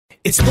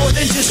It's more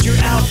than just your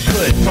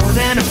output, more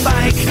than a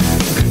bike.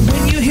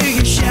 When you hear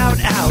your shout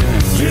out,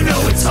 you know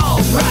it's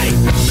all right.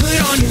 Put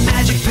on your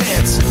magic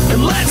pants and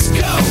let's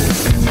go.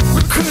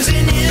 We're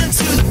cruising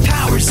into the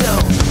power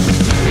zone.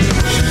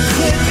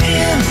 Clip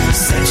in,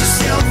 set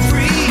yourself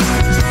free.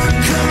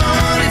 Come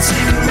on and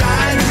take a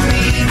ride with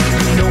me.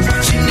 Know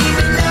what you need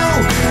to know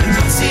and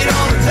what's it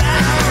all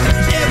about.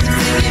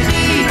 Everything you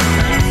need,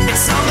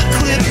 it's on the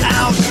Clip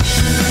Out.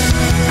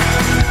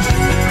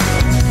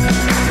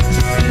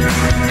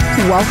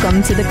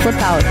 Welcome to the Clip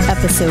Out,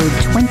 episode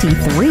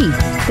 23.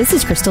 This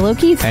is Crystal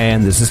O'Keefe.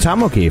 And this is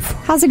Tom O'Keefe.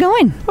 How's it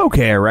going?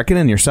 Okay, I reckon.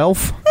 And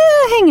yourself?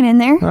 Hanging in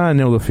there. I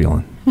know the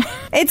feeling.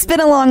 It's been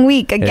a long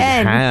week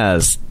again. It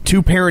has.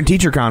 2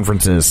 parent-teacher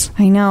conferences.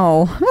 I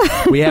know.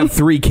 We have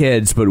 3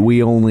 kids, but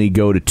we only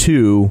go to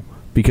 2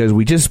 because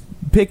we just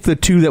pick the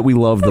 2 that we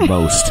love the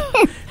most.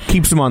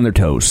 Keeps them on their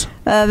toes.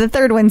 The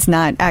third one's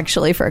not,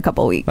 actually, for a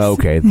couple weeks.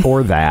 Okay,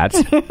 or that.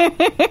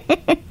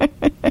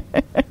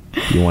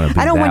 You want to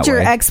I don't want your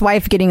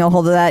ex-wife getting a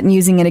hold of that and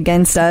using it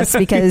against us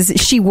because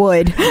she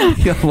would.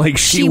 Yeah, like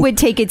she would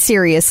take it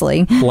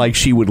seriously. Like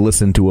she would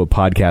listen to a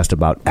podcast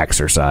about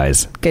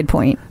exercise. Good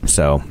point.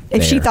 So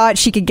if she thought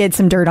she could get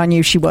some dirt on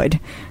you, she would.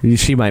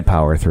 She might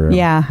power through.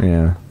 Yeah.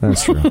 Yeah,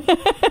 that's true.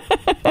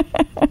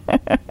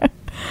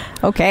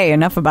 Okay,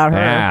 enough about her.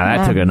 Yeah,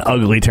 that took an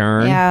ugly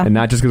turn. Yeah. And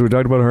not just because we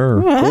talked about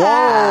her.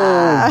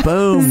 Whoa!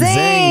 Boom!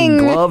 Zing!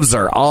 Gloves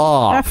are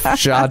off.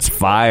 Shots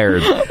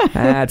fired.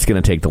 That's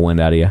going to take the wind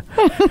out of you.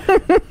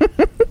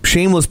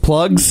 Shameless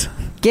plugs.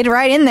 Get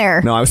right in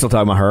there. No, I was still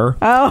talking about her.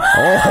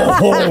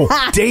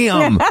 Oh,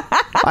 damn.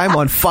 I'm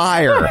on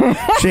fire.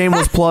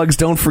 Shameless plugs.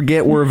 Don't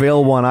forget we're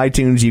available on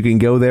iTunes. You can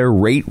go there,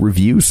 rate,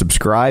 review,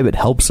 subscribe. It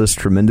helps us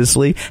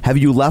tremendously. Have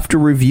you left a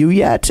review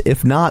yet?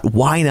 If not,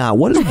 why not?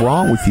 What is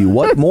wrong with you?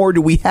 What more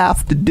do we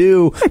have to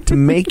do to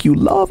make you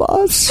love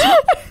us?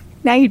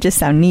 Now you just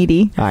sound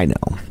needy. I know.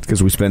 It's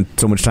because we spent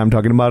so much time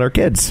talking about our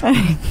kids.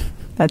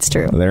 That's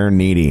true. They're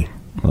needy.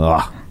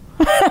 Ugh.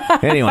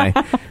 Anyway,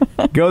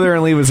 go there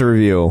and leave us a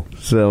review.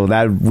 So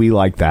that we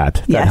like that.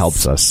 That yes.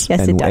 helps us.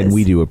 Yes, it does. And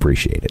we do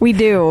appreciate it. We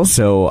do.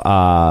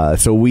 So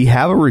we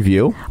have a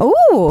review.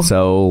 Ooh.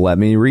 So let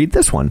me read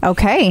this one.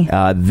 Okay.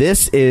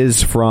 This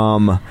is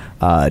from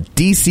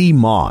DC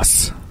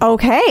Moss.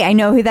 Okay, I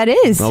know who that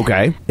is.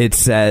 Okay. It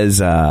says,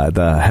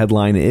 the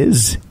headline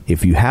is,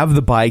 if you have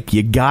the bike,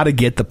 you gotta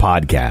get the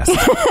podcast.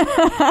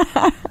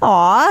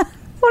 Aw.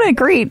 What a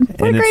great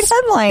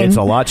headline. It's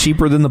a lot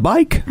cheaper than the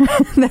bike.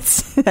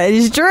 That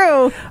is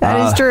true.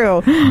 That is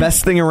true.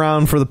 Best thing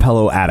around for the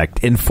Pello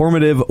addict.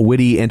 Informative,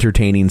 witty,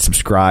 entertaining.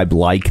 Subscribe,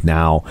 like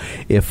now.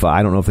 If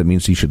I don't know if that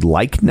means you should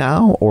like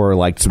now or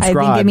like subscribe.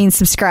 I think it means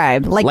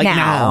subscribe. Like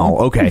now.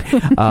 Okay.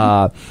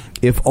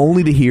 If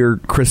only to hear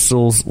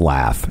Crystal's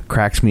laugh.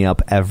 Cracks me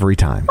up every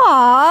time.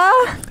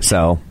 Aw.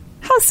 So.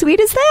 How sweet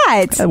is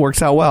that? That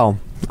works out well.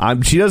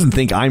 She doesn't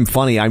think I'm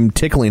funny. I'm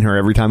tickling her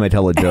every time I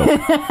tell a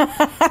joke.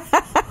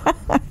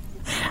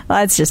 Well,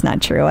 that's just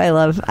not true. I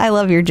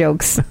love your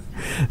jokes.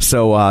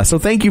 So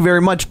thank you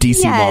very much,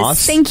 DC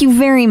Moss. Thank you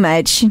very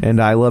much.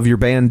 And I love your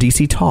band,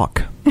 DC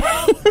Talk.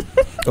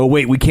 Oh,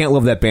 wait, we can't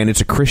love that band. It's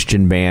a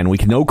Christian band.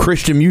 No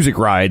Christian music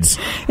rides.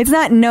 It's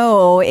not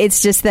no.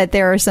 It's just that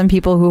there are some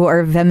people who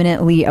are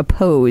vehemently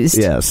opposed.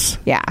 Yes.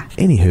 Yeah.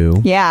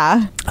 Anywho.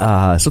 Yeah.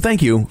 So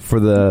thank you for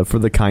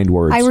the kind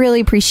words. I really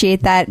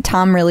appreciate that.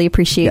 Tom really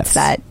appreciates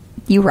that.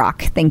 You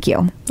rock. Thank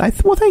you.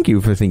 Well, thank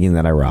you for thinking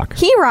that I rock.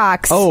 He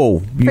rocks. Oh,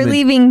 for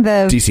leaving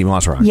the DC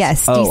Moss rocks.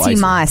 Yes, DC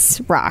Moss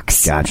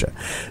rocks. Gotcha.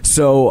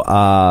 So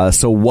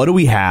what do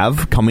we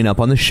have coming up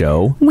on the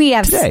show? We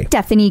have today?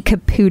 Stephanie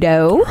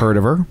Caputo. Heard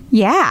of her?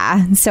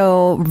 Yeah.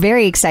 So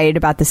very excited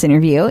about this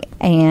interview.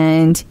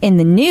 And in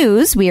the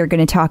news, we are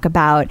going to talk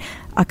about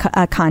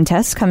a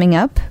contest coming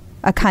up.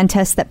 A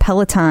contest that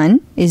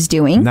Peloton is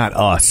doing. Not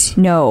us.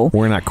 No.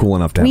 We're not cool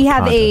enough to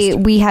have a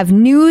contest. We have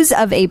news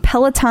of a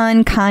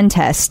Peloton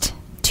contest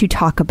to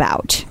talk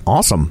about.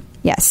 Awesome.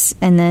 Yes.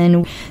 And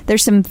then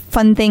there's some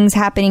fun things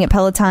happening at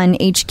Peloton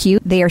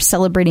HQ. They are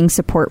celebrating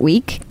Support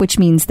Week, which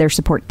means their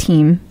support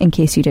team, in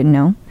case you didn't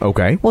know.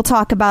 Okay. We'll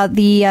talk about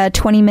the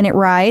 20-minute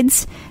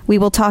rides. We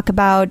will talk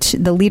about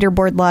the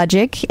leaderboard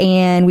logic,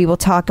 and we will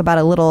talk about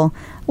a little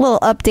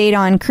update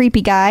on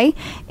Creepy Guy.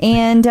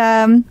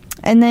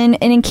 And then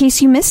in case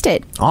you missed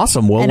it.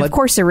 Awesome. Well, and of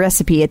course a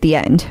recipe at the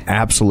end.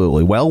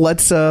 Absolutely. Well,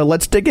 let's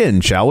dig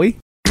in, shall we?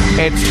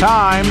 It's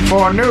time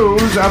for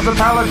news of the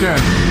Peloton.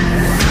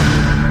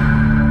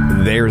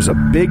 There's a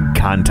big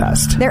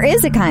contest. There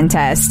is a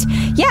contest.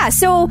 Yeah,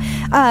 so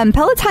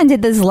Peloton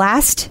did this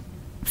last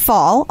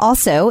fall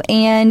also,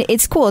 and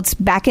it's cool. It's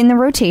back in the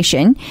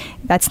rotation.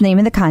 That's the name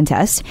of the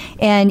contest.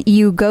 And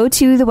you go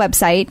to the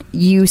website,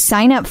 you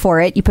sign up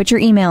for it, you put your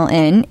email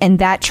in, and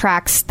that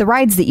tracks the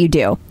rides that you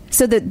do.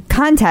 So the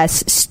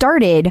contest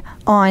started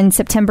on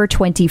September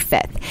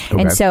 25th.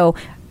 Okay. And so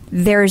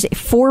there's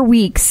 4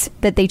 weeks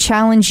that they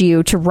challenge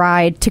you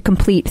to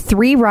complete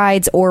 3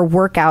 rides or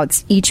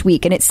workouts each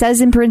week. And it says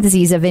in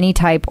parentheses of any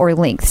type or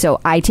length. So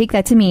I take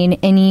that to mean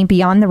any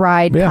beyond the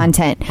ride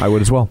content. I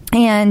would as well.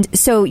 And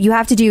so you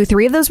have to do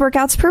 3 of those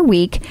workouts per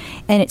week.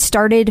 And it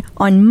started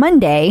on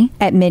Monday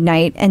at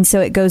midnight. And so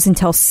it goes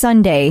until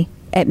Sunday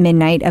at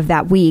midnight of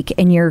that week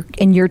in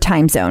your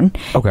time zone.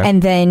 Okay.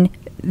 And then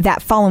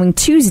that following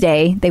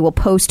Tuesday, they will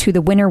post who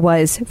the winner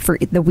was for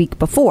the week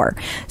before.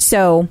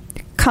 So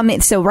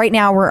right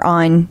now we're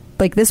on,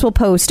 this will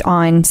post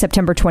on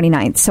September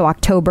 29th. So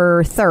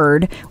October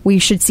 3rd, we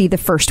should see the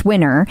first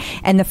winner.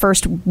 And the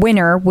first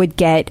winner would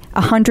get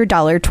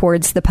 $100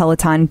 towards the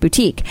Peloton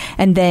Boutique.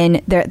 And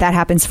then that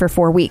happens for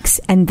 4 weeks.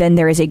 And then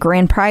there is a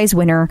grand prize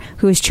winner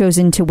who is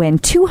chosen to win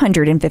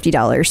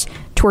 $250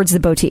 towards the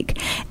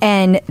boutique.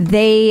 And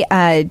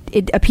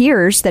it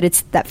appears that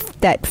it's that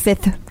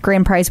 5th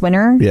grand prize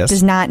winner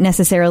does not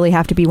necessarily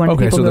have to be one of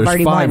the people who have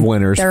already won. Okay, so there's 5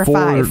 winners. There are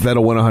 4 5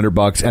 that'll win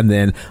 $100, and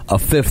then a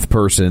 5th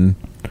person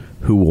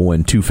who will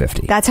win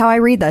 $250. That's how I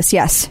read this.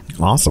 Yes.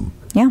 Awesome.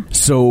 Yeah.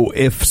 So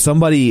if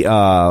somebody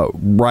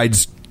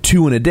rides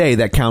 2 in a day,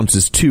 that counts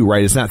as 2,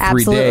 right? It's not 3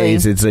 Absolutely.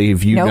 days. It's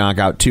if you knock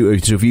out 2.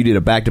 So if you did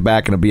a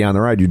back-to-back and a beyond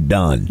the ride, you're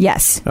done.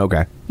 Yes.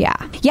 Okay. Yeah.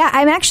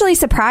 I'm actually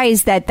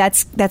surprised that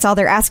that's all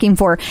they're asking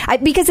for.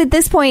 Because at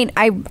this point,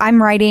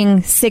 I'm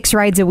riding 6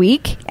 rides a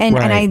week, and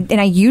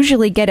I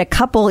usually get a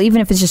couple,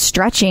 even if it's just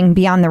stretching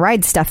beyond the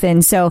ride stuff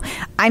in. So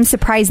I'm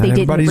surprised they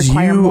didn't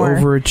require more.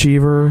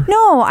 Overachiever.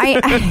 No,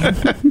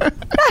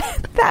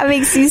 that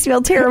makes you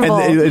feel terrible.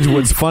 And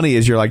what's funny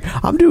is you're like,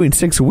 I'm doing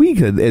 6 a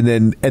week, and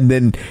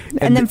then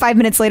 5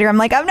 minutes later, I'm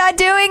like, I'm not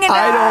doing enough.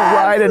 I don't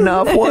ride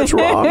enough. What's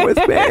wrong with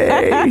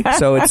me?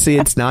 So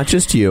it's not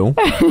just you.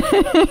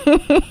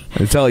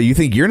 I tell you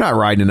think you're not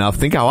riding enough.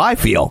 Think how I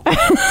feel.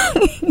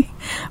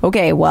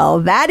 Okay, well,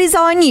 that is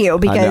on you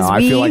because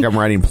I feel like I'm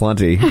riding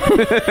plenty.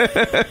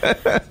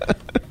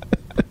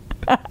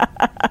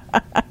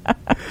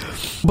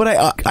 But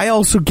I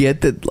also get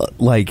that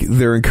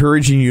they're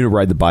encouraging you to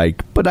ride the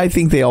bike, but I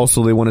think they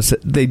want to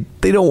they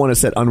don't want to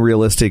set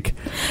unrealistic.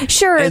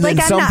 Sure,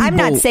 I'm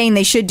not saying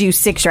they should do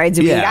 6 rides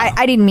a week.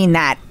 I didn't mean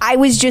that. I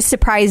was just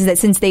surprised that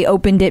since they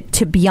opened it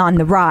to beyond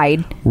the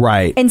ride,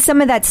 right? And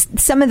some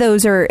of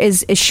those are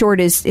as short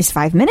as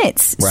 5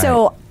 minutes. Right.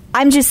 So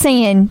I'm just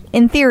saying,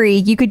 in theory,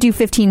 you could do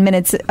 15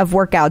 minutes of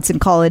workouts and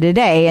call it a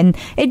day. And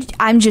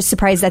I'm just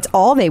surprised that's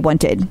all they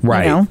wanted.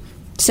 Right. You know?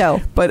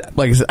 So, but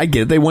like I said, I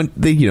get it. They don't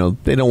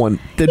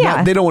want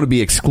to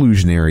be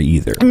exclusionary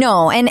either.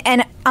 No,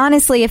 and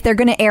honestly, if they're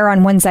going to err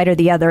on one side or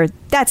the other,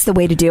 that's the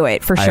way to do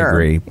it for sure. I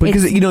agree,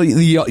 because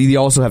you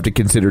also have to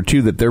consider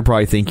too that they're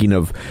probably thinking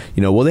of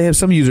they have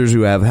some users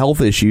who have health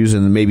issues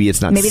and maybe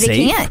it's not safe.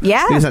 They can't.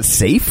 Yeah, maybe it's not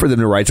safe for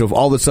them to ride. So if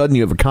all of a sudden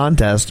you have a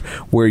contest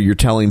where you're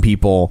telling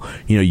people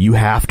you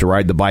have to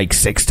ride the bike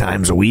 6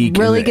 times a week,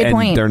 really good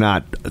point.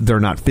 They're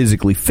not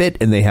physically fit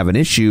and they have an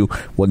issue.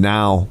 Well,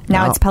 now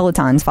it's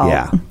Peloton's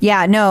fault.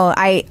 Yeah. No,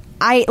 I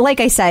like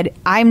I said,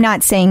 I'm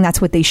not saying that's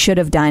what they should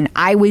have done.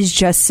 I was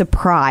just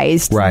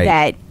surprised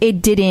that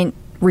it didn't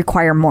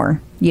require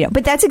more.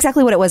 But that's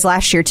exactly what it was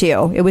last year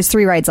too. It was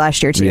 3 rides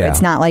last year too. Yeah.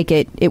 It's not like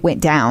it went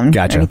down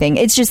or anything.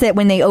 It's just that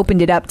when they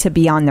opened it up to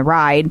beyond the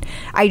ride,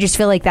 I just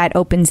feel like that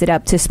opens it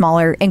up to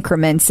smaller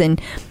increments.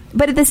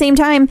 But at the same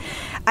time,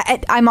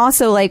 I'm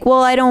also like,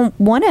 well, I don't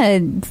want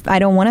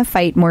to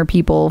fight more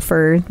people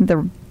for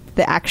the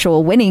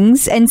actual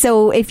winnings. And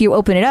so if you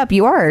open it up,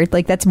 you are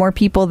that's more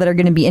people that are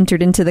going to be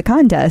entered into the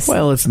contest.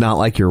 Well, it's not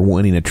like you're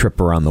winning a trip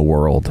around the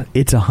world.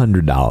 It's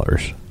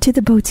 $100 to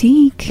the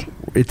boutique.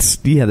 It's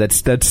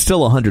that's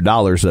still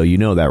 $100 though. You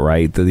know that,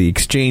 right? The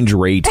exchange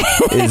rate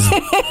is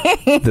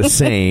the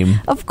same.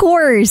 Of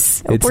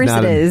course. It's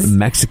not a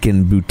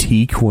Mexican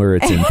boutique where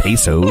it's in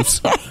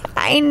pesos.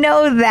 I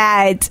know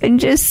that. I'm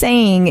just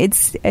saying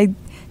it's a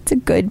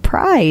good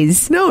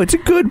prize. No, it's a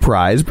good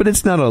prize, but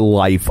it's not a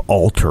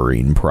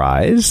life-altering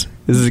prize.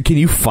 Can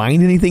you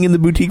find anything in the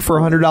boutique for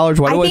 $100?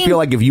 Why do I feel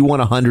like if you won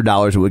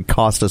 $100, it would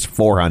cost us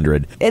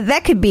 $400?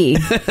 That could be.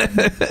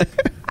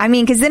 I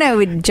mean, because then I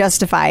would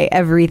justify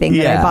everything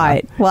that I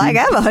bought. Well, I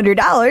have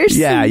 $100.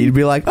 Yeah, you'd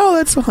be like, oh,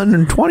 that's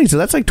 $120, so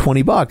that's like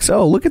 $20.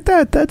 Oh, look at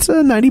that. That's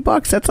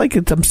 $90. That's like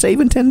I'm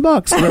saving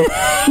 $10.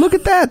 So, look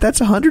at that. That's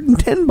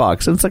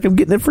 $110. And it's like I'm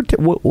getting it for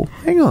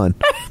hang on.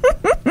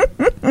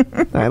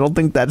 I don't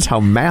think that's how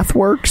math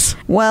works.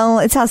 Well,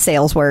 it's how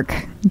sales work.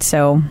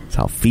 So it's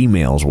how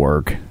females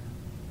work.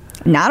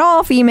 Not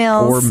all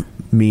females. Or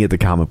me at the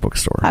comic book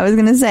store. I was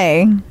going to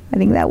say, I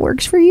think that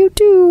works for you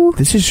too.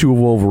 This issue of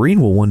Wolverine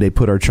will one day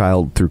put our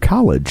child through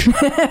college.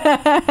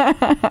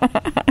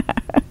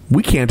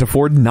 We can't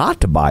afford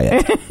not to buy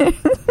it.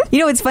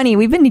 It's funny.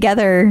 We've been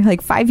together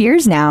 5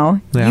 years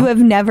now. Yeah.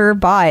 You've never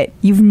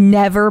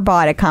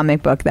bought a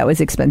comic book that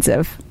was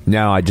expensive.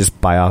 No, I just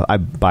buy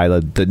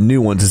the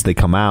new ones as they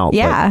come out.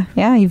 Yeah,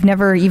 yeah. You've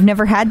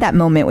never had that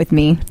moment with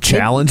me.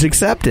 Challenge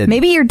accepted.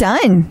 Maybe you're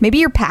done. Maybe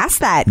you're past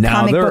that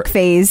comic book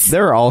phase.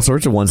 There are all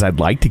sorts of ones I'd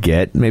like to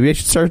get. Maybe I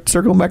should start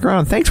circling back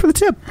around. Thanks for the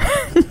tip.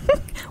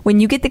 when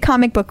you get the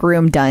comic book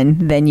room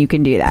done, then you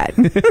can do that.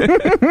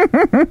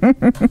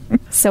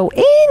 So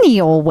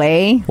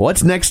anyway,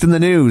 what's next in the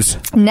news?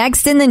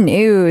 Next in the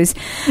news.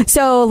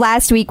 So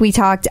last week we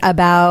talked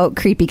about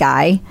Creepy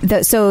Guy,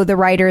 the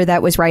writer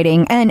that was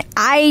writing, and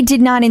I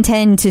did not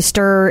intend to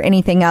stir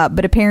anything up,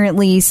 but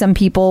apparently some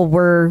people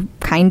were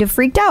kind of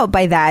freaked out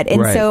by that.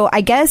 And right. So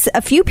I guess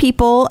a few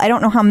people, I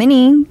don't know how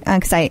many,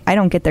 because I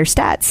don't get their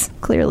stats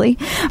clearly,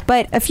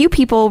 but a few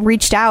people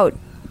reached out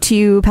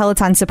to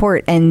Peloton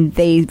support, and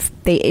they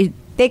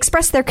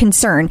expressed their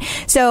concern.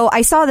 So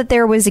I saw that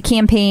there was a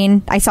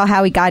campaign. I saw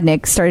Howie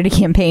Godnick started a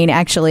campaign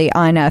actually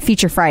on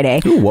Feature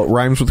Friday. Ooh, what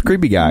rhymes with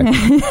Creepy Guy?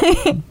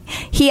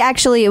 He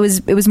actually, it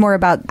was more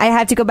about, I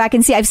have to go back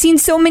and see. I've seen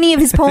so many of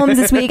his poems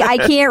this week. I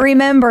can't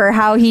remember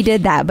how he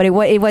did that, but it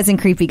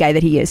wasn't Creepy Guy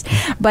that he used.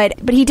 But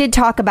he did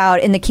talk about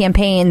in the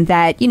campaign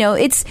that,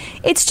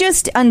 it's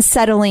just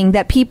unsettling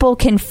that people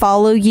can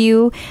follow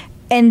you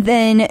and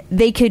then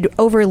they could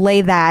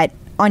overlay that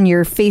on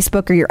your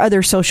Facebook or your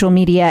other social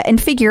media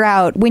and figure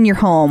out when you're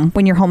home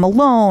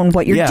alone,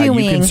 what you're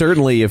doing. You can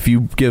certainly, if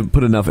you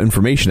put enough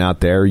information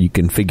out there, you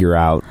can figure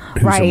out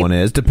who someone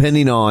is,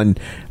 depending on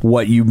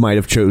what you might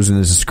have chosen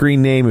as a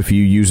screen name, if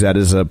you use that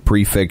as a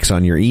prefix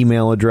on your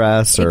email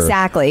address. Or,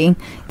 exactly.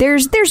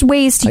 There's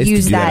ways to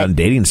use that on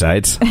dating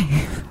sites.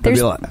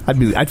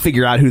 I'd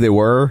figure out who they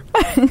were,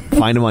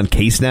 find them on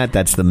CaseNet.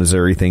 That's the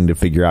Missouri thing to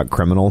figure out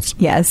criminals.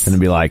 Yes. And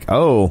be like,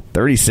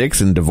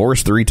 36 and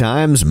divorced 3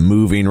 times,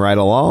 moving right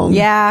along.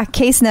 Yeah,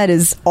 CaseNet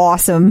is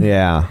awesome.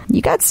 Yeah.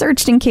 You got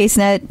searched in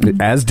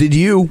CaseNet. As did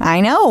you.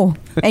 I know.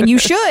 And you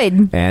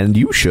should. And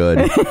you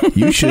should.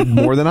 You should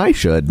more than I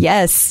should.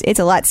 Yes. It's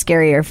a lot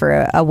scarier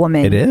for a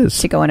woman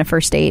to go on a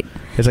first date.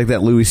 It's like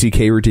that Louis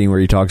C.K. routine where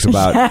he talks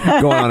about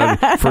going on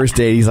a first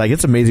date. He's like,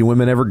 it's amazing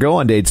women ever go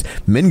on dates.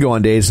 Men go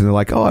on dates and they're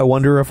like, I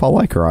wonder if I'll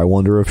like her. I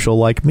wonder if she'll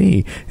like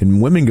me.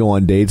 And women go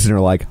on dates and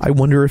they're like, I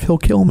wonder if he'll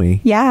kill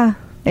me. Yeah.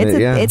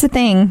 It's a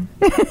thing.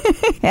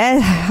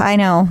 I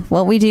know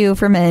what we do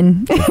for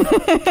men.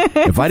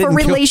 For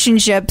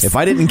relationships. If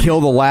I didn't kill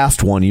the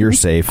last one, you're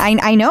safe.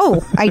 I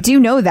know. I do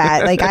know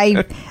that. Like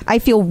I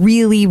feel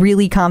really,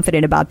 really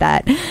confident about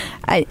that.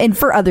 And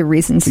for other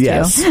reasons, too.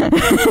 Yes.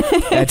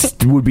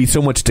 That would be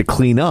so much to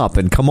clean up.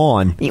 And come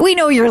on. We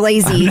know you're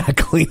lazy. I'm not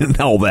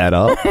cleaning all that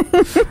up.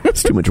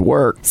 It's too much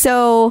work.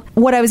 So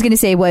what I was going to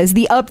say was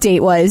the update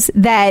was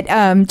that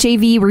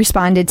JV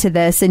responded to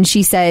this and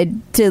she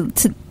said to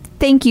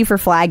thank you for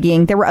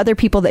flagging. There were other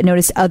people that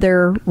noticed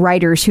other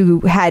writers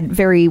who had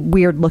very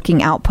weird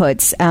looking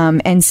outputs.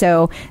 And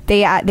so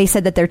they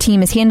said that their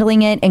team is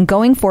handling it. And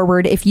going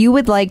forward, if you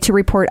would like to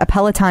report a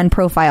Peloton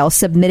profile,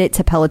 submit it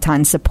to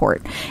Peloton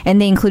support.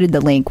 And they included the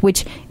link,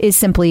 which is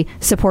simply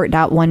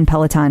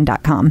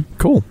support.onepeloton.com.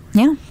 Cool.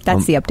 Yeah,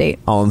 that's the update.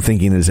 All I'm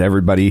thinking is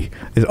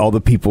all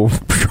the people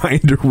trying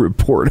to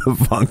report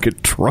Ivanka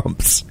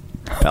Trump's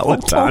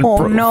Peloton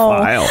profile.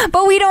 No.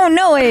 But we don't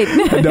know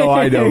it. No,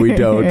 I know we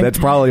don't. That's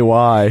probably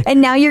why.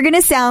 And now you're going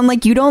to sound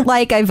like you don't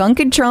like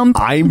Ivanka Trump.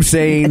 I'm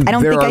saying I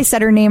don't think I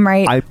said her name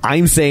right.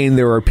 I'm saying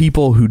there are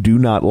people who do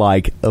not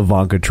like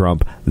Ivanka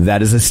Trump.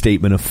 That is a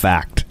statement of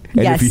fact.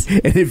 And yes.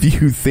 If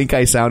you think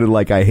I sounded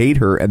like I hate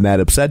her and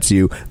that upsets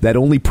you, that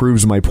only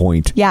proves my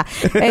point. Yeah.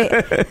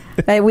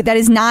 That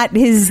is not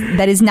his.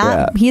 That is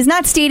not. Yeah. He is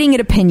not stating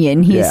an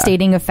opinion. He is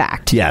stating a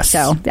fact. Yes.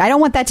 So I don't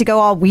want that to go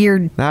all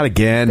weird. Not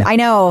again. I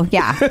know.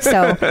 Yeah.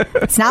 So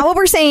it's not what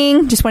we're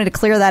saying. Just wanted to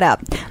clear that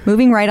up.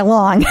 Moving right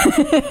along.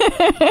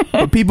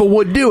 But people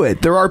would do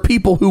it. There are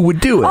people who would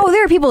do it. Oh,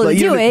 there are people who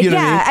do it.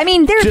 Yeah. I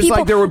mean, there are just people. Just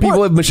like there were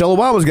people. If Michelle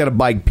Obama's got a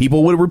bike,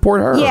 people would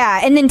report her.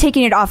 Yeah, and then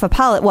taking it off of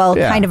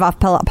kind of off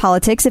politics.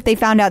 If they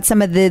found out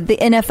some of the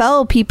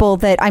NFL people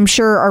that I'm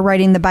sure are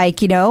riding the bike,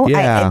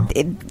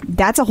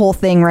 that's a whole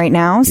thing right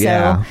now. So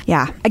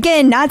yeah.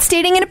 Again, not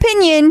stating an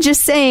opinion,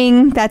 just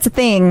saying that's a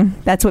thing.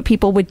 That's what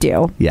people would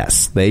do.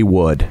 Yes, they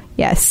would.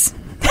 Yes.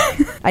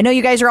 I know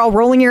you guys are all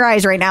rolling your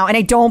eyes right now, and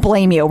I don't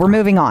blame you. We're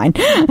moving on.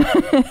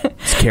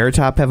 Does Carrot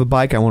Top have a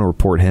bike? I want to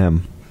report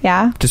him.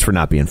 Yeah? Just for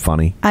not being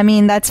funny. I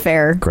mean, that's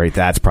fair. Great.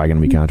 That's probably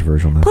going to be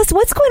controversial now. Plus,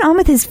 what's going on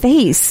with his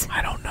face?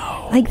 I don't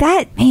know. Like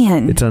that,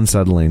 man. It's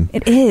unsettling.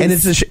 It is. And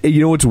it's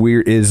you know what's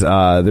weird is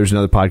there's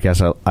another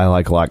podcast I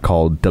like a lot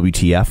called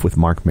WTF with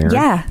Mark Maron.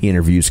 Yeah. He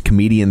interviews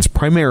comedians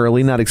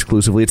primarily, not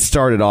exclusively. It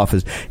started off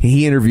as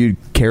he interviewed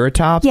Carrot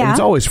Top. Yeah. And it's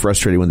always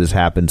frustrating when this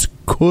happens.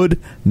 Could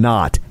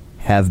not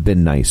have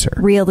been nicer.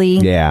 Really?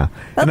 Yeah.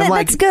 Well,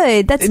 that's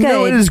good. That's good.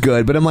 No, it is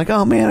good. But I'm like,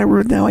 oh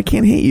man, now I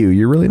can't hate you.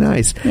 You're really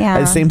nice. Yeah.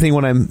 The same thing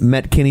when I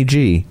met Kenny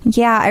G.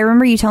 Yeah, I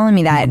remember you telling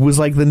me that. He was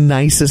like the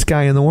nicest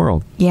guy in the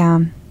world. Yeah.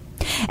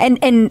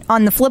 And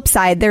on the flip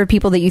side, there are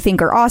people that you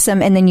think are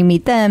awesome, and then you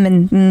meet them,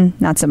 and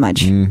not so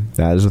much.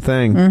 That is a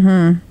thing.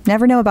 Mm-hmm.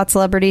 Never know about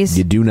celebrities.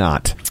 You do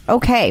not.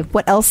 Okay,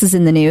 what else is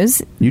in the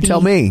news? You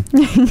tell me.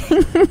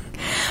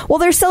 Well,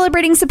 they're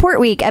celebrating Support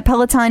Week at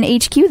Peloton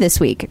HQ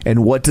this week.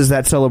 And what does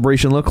that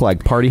celebration look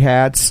like? Party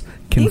hats,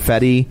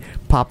 confetti,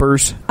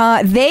 poppers?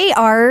 They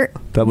are...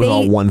 That was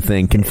all one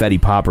thing. Confetti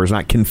poppers,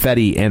 not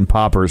confetti and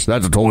poppers.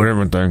 That's a totally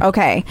different thing.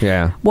 Okay.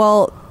 Yeah.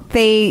 Well...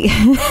 they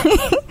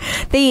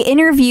they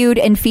interviewed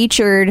and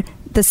featured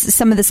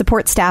some of the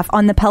support staff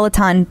on the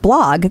Peloton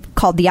blog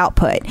called The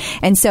Output.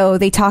 And so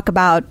they talk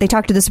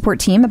to the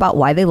support team about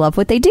why they love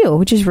what they do,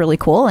 which is really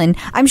cool. And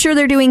I'm sure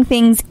they're doing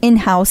things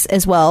in-house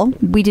as well.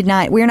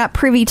 We're not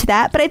privy to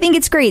that, but I think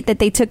it's great that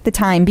they took the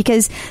time,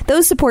 because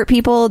those support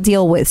people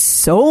deal with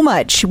so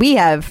much. We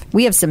have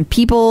some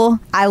people.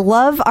 I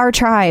love our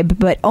tribe,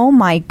 but oh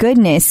my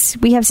goodness,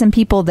 we have some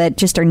people that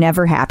just are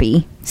never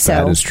happy. So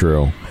that is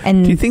true.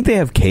 And do you think they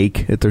have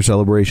cake at their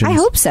celebrations? I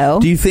hope so.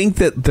 Do you think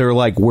that they're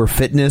like, we're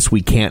fitness,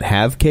 we can't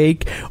have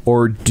cake?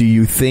 Or do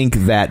you think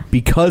that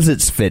because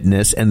it's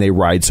fitness and they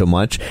ride so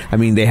much, I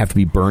mean, they have to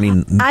be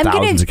burning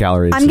thousands of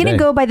calories I'm going to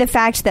go by the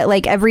fact that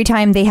like every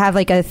time they have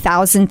like a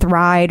 1,000th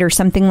ride or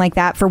something like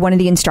that for one of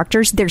the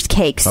instructors, there's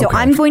cake. So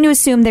I'm going to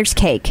assume there's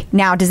cake.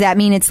 Now, does that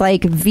mean it's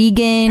like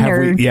vegan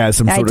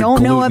I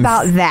don't know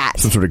about that.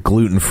 Some sort of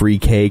gluten-free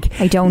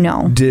cake. I don't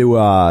know.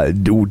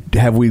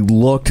 Have we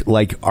looked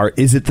like,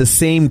 is it the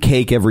same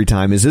cake every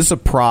time? Is this a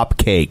prop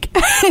cake?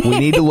 We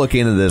need to look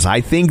into this. I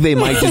think they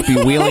might just be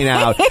wheeling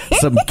out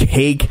some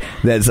cake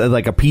that's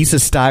like a piece of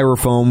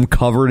styrofoam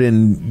covered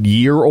in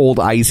year-old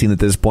icing at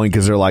this point,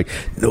 because they're like,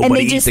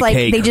 nobody eats the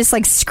cake. They just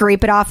like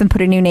scrape it off and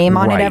put a new name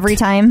on it every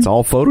time. It's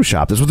all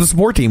Photoshop. That's what the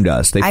support team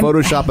does. They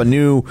Photoshop a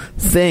new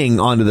thing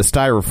onto the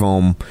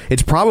styrofoam.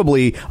 It's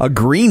probably a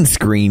green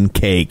screen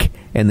cake,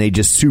 and they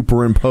just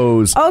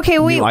superimpose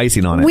new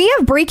icing on it. We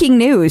have breaking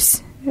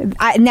news.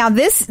 Now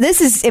this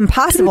is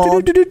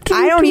impossible.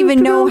 I don't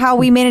even know how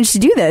we managed to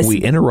do this.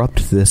 We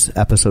interrupt this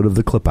episode of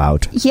the Clip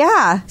Out.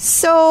 Yeah,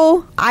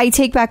 so I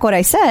take back what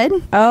I said.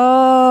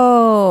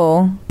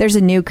 Oh, there's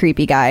a new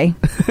creepy guy.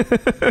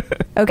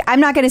 Okay,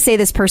 I'm not going to say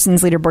this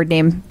person's leaderboard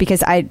name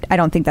because I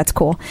don't think that's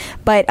cool.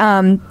 But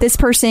this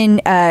person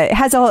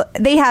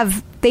they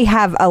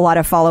have a lot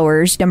of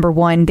followers. Number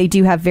one, they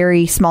do have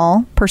very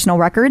small personal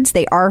records.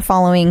 They are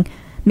following.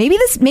 Maybe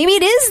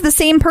it is the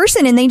same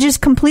person and they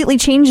just completely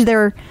changed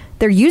their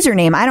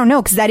username. I don't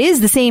know, because that is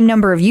the same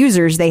number of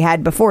users they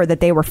had before that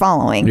they were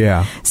following.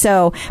 Yeah.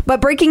 So, but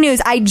breaking news,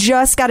 I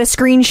just got a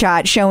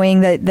screenshot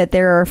showing that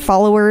there are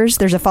followers.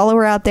 There's a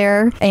follower out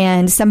there,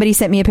 and somebody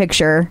sent me a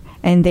picture,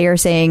 and they are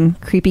saying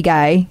creepy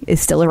guy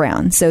is still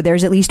around. So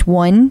there's at least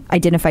one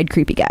identified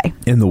creepy guy.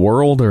 In the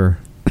world, or...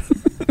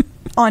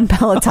 On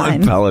Peloton.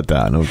 On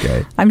Peloton,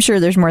 okay. I'm sure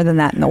there's more than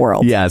that in the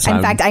world. Yes.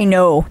 In fact, I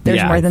know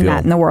there's more than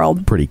that in the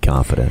world. Pretty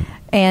confident.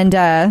 And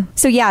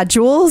so, yeah,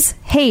 Jules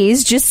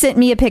Hayes just sent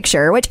me a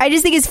picture, which I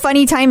just think is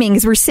funny timing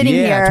because we're sitting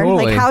here.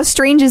 Totally. Like, how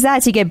strange is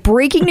that to get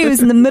breaking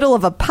news in the middle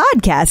of a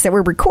podcast that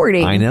we're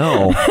recording? I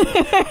know.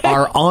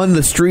 Our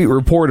on-the-street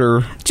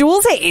reporter,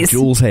 Jules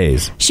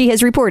Hayes. She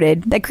has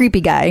reported that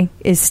creepy guy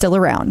is still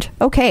around.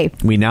 Okay.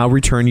 We now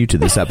return you to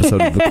this episode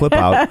of the Clip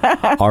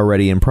Out,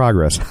 already in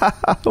progress.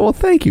 Well,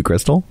 thank you,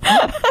 Crystal,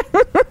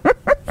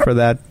 for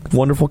that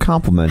wonderful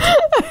compliment.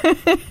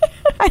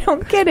 I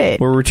don't get it.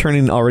 We're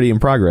returning already in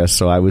progress,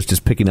 so I was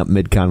just picking up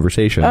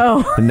mid-conversation.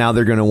 Oh. And now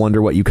they're going to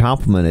wonder what you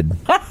complimented.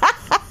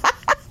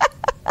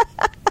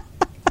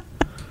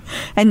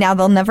 And now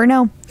they'll never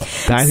know.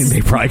 I think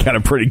they probably got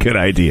a pretty good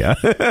idea.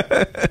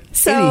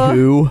 So,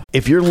 anywho,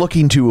 if you're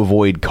looking to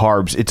avoid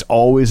carbs, it's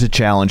always a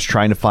challenge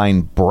trying to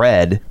find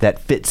bread that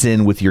fits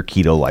in with your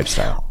keto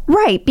lifestyle.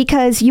 Right,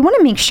 because you want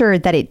to make sure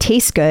that it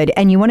tastes good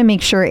and you want to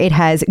make sure it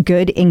has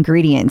good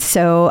ingredients.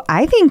 So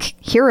I think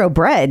Hero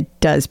Bread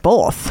does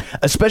both.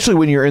 Especially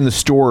when you're in the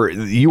store,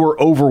 you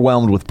are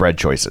overwhelmed with bread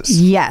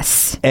choices.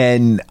 Yes.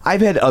 And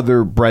I've had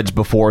other breads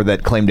before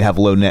that claim to have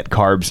low net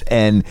carbs,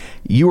 and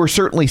you are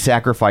certainly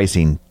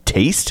sacrificing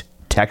taste,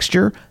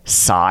 texture,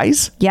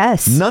 size.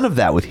 Yes. None of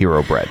that with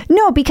Hero Bread.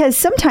 No, because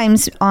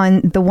sometimes on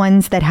the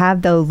ones that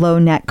have the low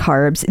net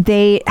carbs,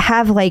 they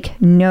have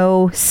like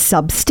no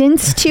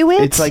substance to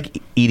it. It's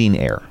like eating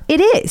air.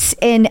 It is.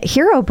 And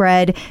Hero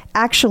Bread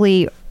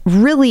actually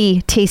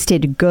really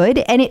tasted good,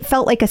 and it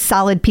felt like a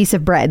solid piece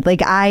of bread.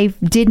 Like, I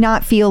did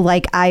not feel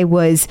like I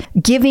was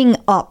giving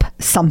up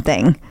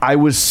something. I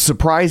was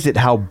surprised at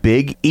how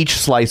big each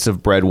slice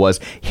of bread was.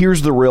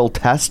 Here's the real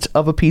test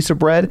of a piece of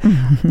bread.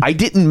 I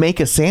didn't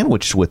make a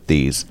sandwich with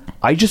these.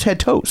 I just had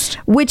toast.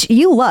 Which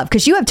you love,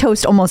 because you have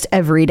toast almost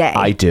every day.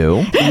 I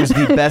do. It was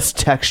the best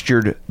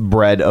textured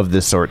bread of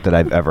this sort that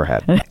I've ever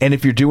had. And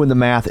if you're doing the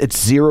math,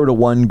 it's 0 to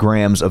 1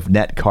 grams of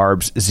net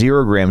carbs,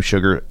 0 gram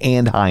sugar,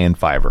 and high in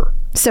fiber.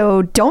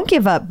 So don't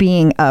give up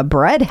being a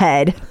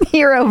breadhead.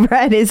 Hero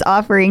Bread is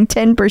offering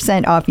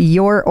 10% off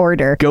your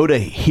order. Go to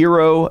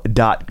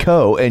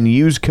hero.co and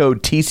use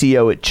code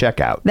TCO at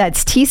checkout.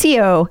 That's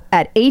TCO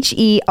at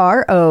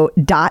HERO.co.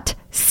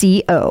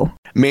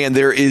 Man,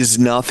 there is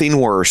nothing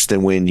worse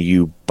than when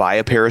you buy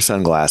a pair of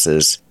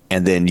sunglasses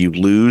and then you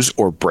lose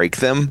or break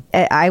them?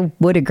 I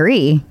would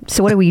agree.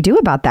 So what do we do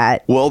about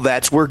that? Well,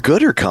 that's where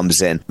Gooder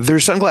comes in. Their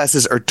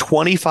sunglasses are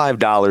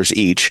 $25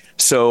 each,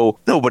 so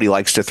nobody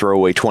likes to throw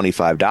away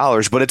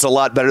 $25, but it's a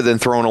lot better than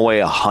throwing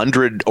away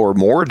 $100 or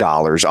more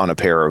on a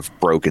pair of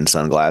broken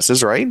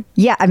sunglasses, right?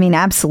 Yeah, I mean,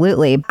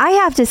 absolutely. I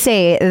have to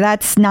say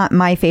that's not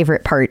my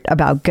favorite part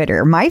about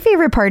Gooder. My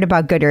favorite part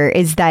about Gooder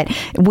is that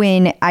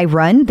when I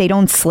run, they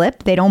don't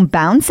slip, they don't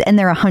bounce, and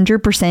they're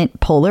 100%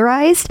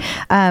 polarized.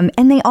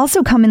 And they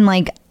also come in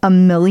like a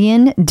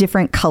million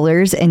different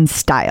colors and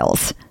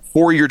styles.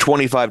 For your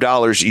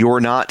 $25, you're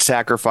not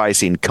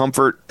sacrificing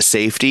comfort,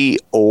 safety,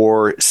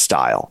 or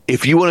style.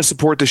 If you want to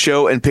support the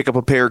show and pick up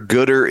a pair,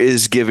 Gooder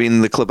is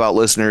giving the Clip Out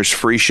listeners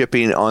free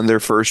shipping on their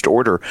first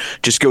order.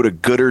 Just go to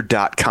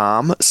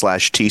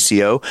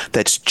gooder.com/TCO.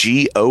 That's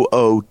GOODR.com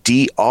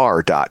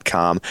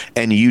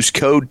and use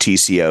code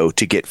TCO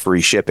to get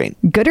free shipping.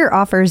 Gooder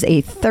offers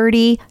a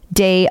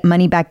 30-day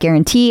money-back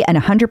guarantee and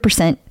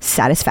 100%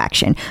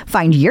 satisfaction.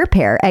 Find your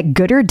pair at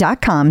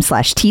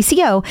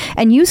gooder.com/TCO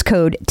and use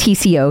code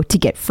TCO to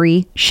get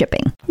free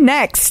shipping.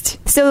 Next,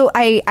 so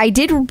I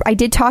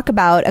did talk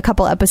about a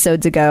couple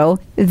episodes ago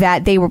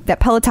that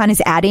Peloton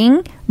is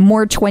adding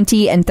more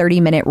 20 and 30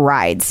 minute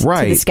rides to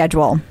the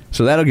schedule.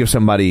 So that'll give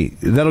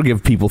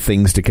people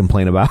things to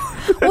complain about.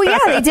 Well,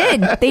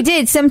 yeah, they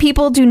did. Some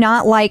people do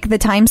not like the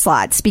time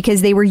slots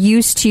because they were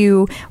used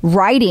to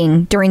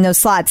riding during those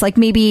slots. Like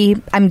maybe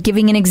I'm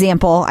giving an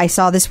example. I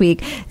saw this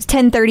week, it's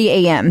 10:30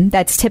 a.m.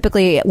 That's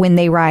typically when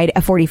they ride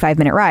a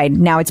 45-minute ride.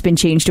 Now it's been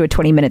changed to a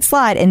 20-minute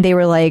slot, and they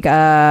were like,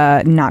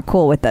 not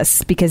cool with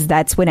this because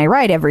that's when I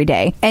ride every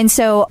day. And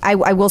so I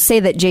will say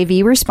that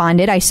JV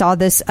responded. I saw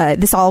this.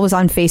 This all was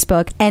on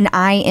Facebook, and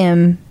I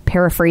am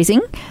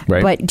paraphrasing,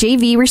 right. But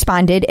JV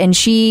responded and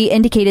she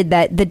indicated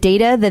that the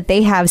data that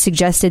they have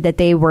suggested that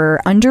they were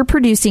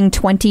underproducing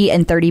 20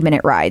 and 30 minute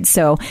rides.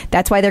 So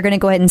that's why they're going to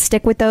go ahead and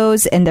stick with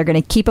those and they're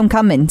going to keep them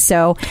coming.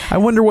 So I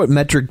wonder what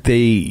metric they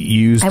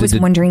use. I was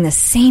wondering the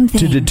same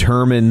thing. To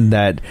determine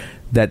that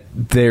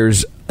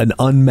there's an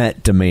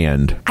unmet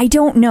demand. I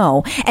don't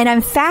know. And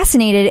I'm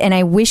fascinated and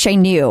I wish I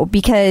knew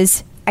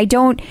because I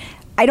don't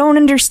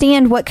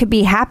understand what could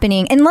be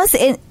happening unless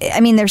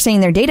they're saying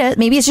their data.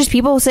 Maybe it's just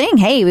people saying,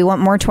 hey, we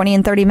want more 20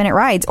 and 30 minute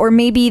rides. Or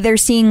maybe they're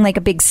seeing like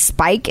a big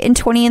spike in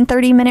 20 and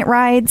 30 minute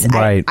rides.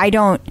 Right. I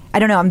don't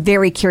know. I'm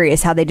very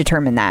curious how they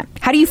determine that.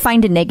 How do you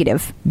find a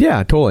negative?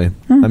 Yeah, totally.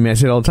 I mean, I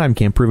say it all the time.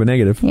 Can't prove a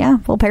negative. Yeah.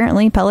 Well,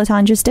 apparently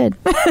Peloton just did.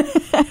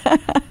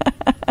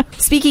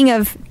 Speaking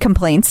of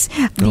complaints,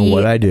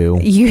 what I do?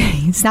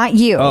 It's not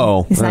you.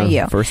 Oh, it's not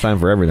you. First time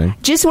for everything.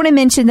 Just want to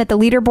mention that the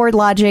leaderboard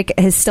logic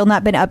has still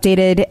not been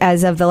updated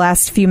as of the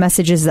last few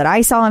messages that I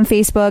saw on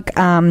Facebook.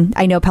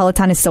 I know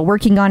Peloton is still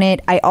working on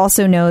it. I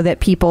also know that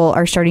people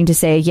are starting to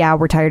say, yeah,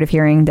 we're tired of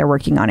hearing they're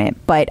working on it.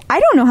 But I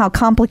don't know how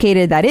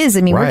complicated that is.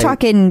 I mean, We're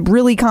talking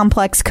really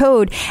complex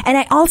code. And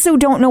I also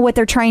don't know what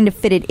they're trying to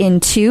fit it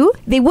into.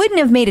 They wouldn't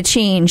have made a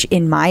change,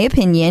 in my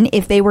opinion,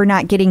 if they were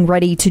not getting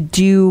ready to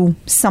do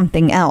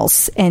something else.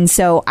 And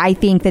so I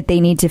think that they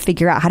need to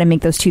figure out how to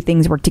make those two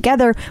things work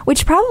together,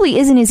 which probably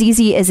isn't as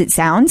easy as it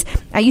sounds.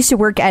 I used to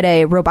work at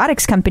a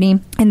robotics company,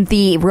 and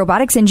the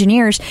robotics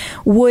engineers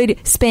would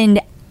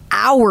spend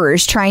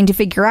hours trying to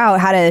figure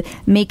out how to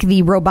make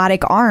the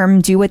robotic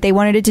arm do what they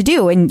wanted it to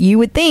do. And you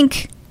would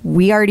think,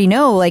 we already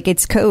know, like,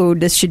 it's code.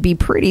 This should be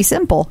pretty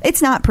simple.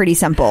 It's not pretty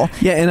simple.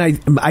 Yeah,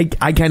 and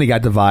I kind of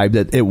got the vibe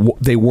that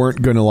they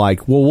weren't going to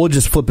we'll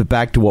just flip it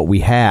back to what we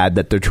had,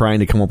 that they're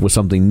trying to come up with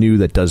something new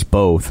that does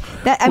both.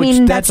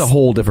 That's a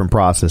whole different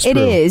process. It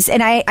is,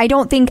 and I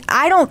don't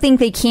think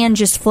they can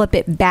just flip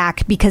it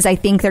back because I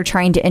think they're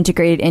trying to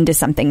integrate it into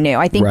something new.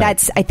 I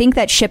think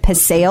that ship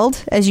has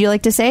sailed, as you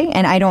like to say,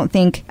 and I don't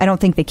think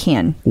they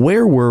can.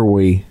 Where were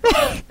we?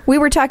 We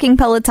were talking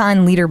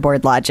Peloton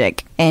leaderboard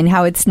logic and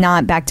how it's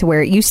not back to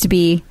where it used to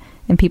be,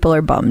 and people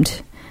are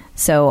bummed.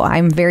 So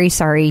I'm very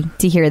sorry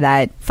to hear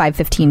that,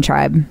 515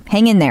 tribe.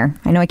 Hang in there.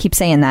 I know I keep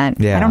saying that.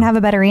 Yeah. I don't have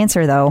a better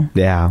answer, though.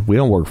 Yeah, we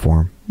don't work for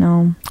them.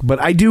 No.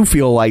 But I do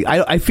feel like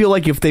I feel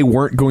like if they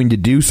weren't going to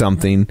do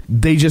something,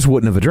 they just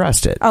wouldn't have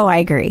addressed it. Oh, I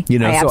agree. You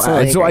know, I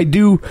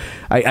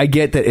I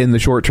get that in the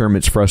short term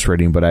it's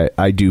frustrating, but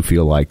I do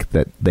feel like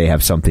that they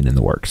have something in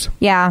the works.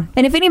 Yeah.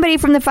 And if anybody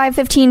from the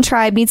 515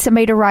 tribe needs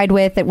somebody to ride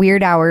with at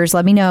weird hours,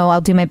 let me know.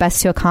 I'll do my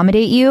best to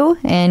accommodate you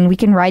and we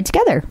can ride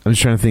together. I'm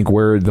just trying to think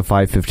where the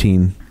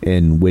 515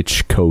 in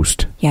which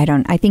coast.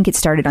 Yeah, I think it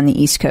started on the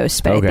East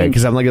Coast. But okay,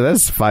 because I'm like,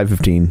 that's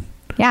 515.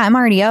 Yeah, I'm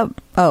already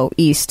up. Oh,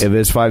 East. If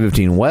it's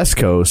 515 West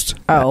Coast.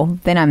 Oh,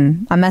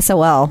 then I'm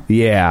SOL.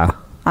 Yeah.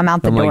 I'm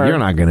out the door. I'm like, you're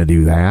not going to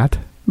do that.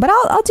 But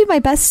I'll do my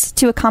best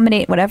to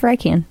accommodate whatever I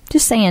can.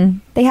 Just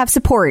saying, they have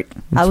support.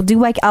 I'll do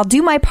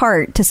my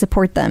part to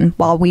support them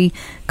while we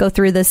go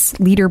through this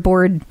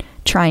leaderboard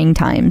trying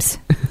times.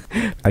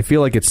 I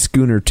feel like it's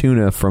Schooner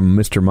Tuna from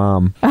Mr.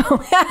 Mom.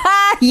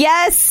 Oh,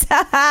 yes.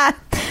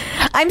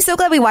 I'm so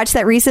glad we watched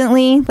that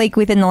recently, like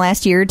within the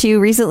last year or two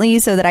recently,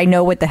 so that I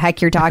know what the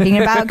heck you're talking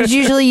about. Because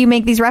usually you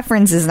make these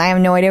references and I have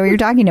no idea what you're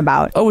talking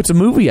about. Oh, it's a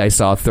movie I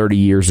saw 30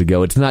 years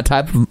ago. It's not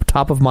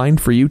top of mind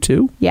for you,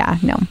 too? Yeah,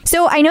 no.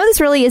 So I know this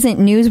really isn't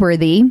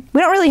newsworthy.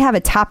 We don't really have a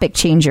topic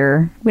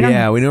changer. We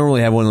don't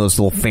really have one of those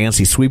little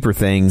fancy sweeper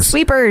things.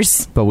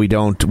 Sweepers. But we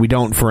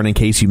don't for an in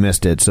case you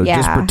missed it. So Yeah.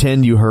 just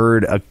pretend you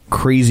heard a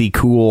crazy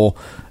cool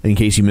in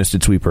case you missed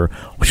it sweeper.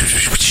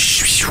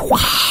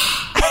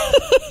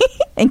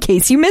 In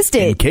case you missed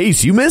it. In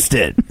case you missed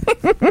it.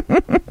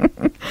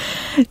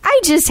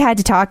 I just had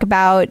to talk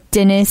about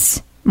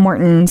Dennis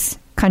Morton's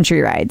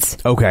country rides.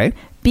 Okay.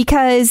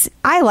 Because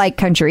I like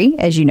country,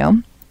 as you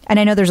know. And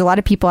I know there's a lot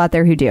of people out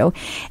there who do.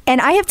 And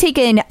I have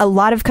taken a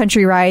lot of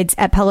country rides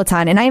at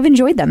Peloton, and I have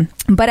enjoyed them.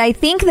 But I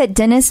think that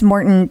Dennis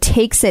Morton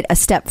takes it a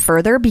step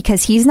further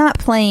because he's not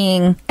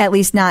playing, at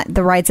least not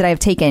the rides that I have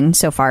taken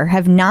so far,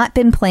 have not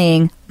been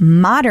playing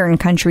modern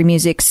country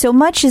music so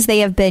much as they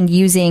have been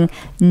using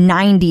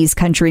 90s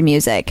country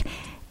music.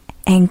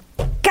 And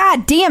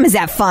god damn, is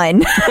that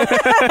fun.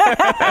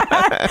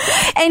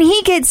 And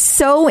he gets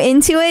so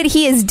into it.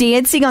 He is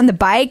dancing on the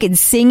bike and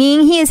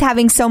singing. He is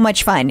having so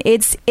much fun.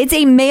 It's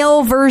a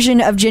male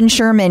version of Jen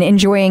Sherman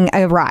enjoying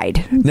a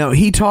ride. Now,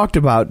 he talked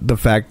about the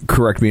fact,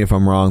 correct me if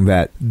I'm wrong,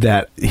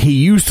 that he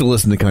used to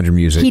listen to country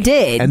music. He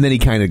did. And then he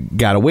kind of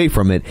got away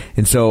from it.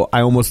 And so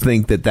I almost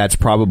think that that's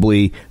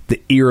probably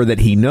the era that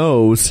he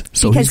knows.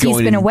 So because he's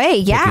been away.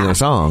 Yeah.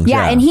 Songs.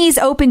 Yeah. And he's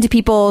open to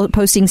people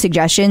posting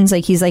suggestions.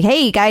 Like he's like,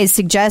 hey guys,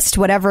 suggest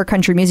whatever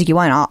country music you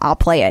want. I'll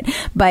play it.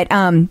 But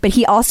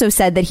he also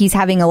said that he's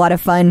having a lot of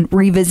fun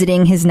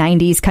revisiting his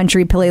 90s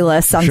country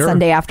playlists on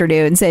Sunday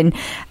afternoons. And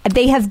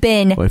they have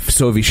been.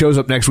 So if he shows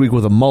up next week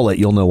with a mullet,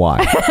 you'll know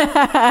why.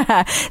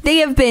 They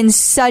have been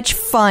such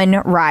fun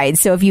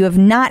rides. So if you have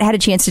not had a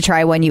chance to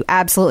try one, you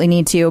absolutely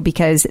need to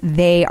because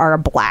they are a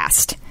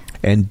blast.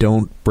 And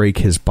don't break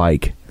his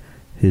bike.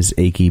 His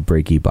achy,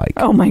 breaky bike.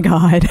 Oh, my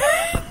God.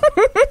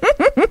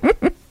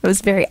 It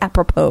was very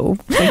apropos.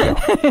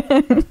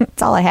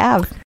 That's all I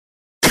have.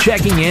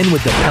 Checking in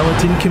with the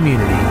Peloton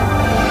community.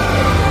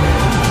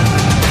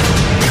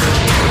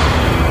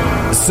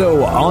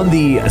 So on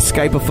the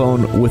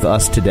Skype-a-phone with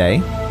us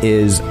today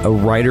is a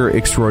writer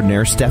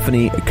extraordinaire,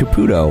 Stephanie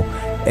Caputo.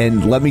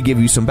 And let me give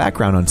you some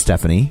background on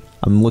Stephanie.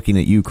 I'm looking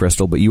at you,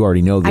 Crystal, but you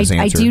already know this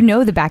answer. I do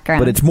know the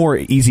background. But it's more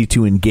easy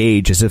to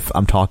engage as if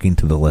I'm talking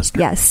to the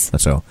listener. Yes.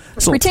 So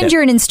pretend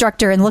you're an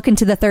instructor and look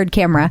into the third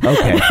camera.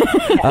 Okay.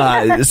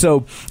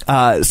 So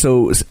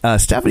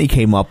Stephanie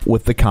came up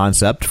with the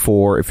concept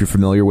for, if you're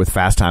familiar with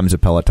Fast Times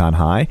at Peloton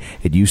High,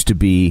 it used to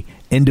be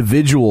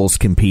individuals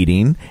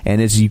competing,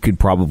 and as you could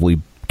probably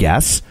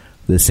guess,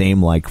 the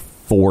same like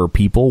 4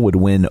 people would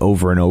win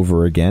over and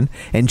over again.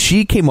 And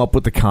she came up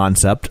with the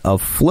concept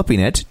of flipping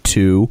it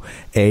to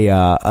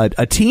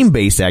a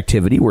team-based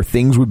activity where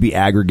things would be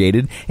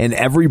aggregated and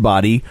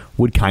everybody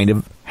would kind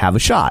of have a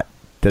shot.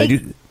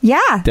 Did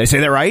I say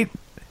that right?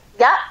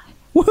 Yeah.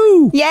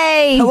 Woohoo!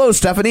 Yay! Hello,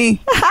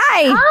 Stephanie.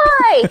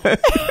 Hi.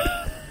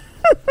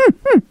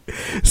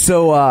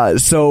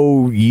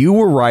 So you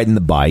were riding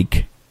the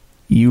bike.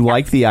 You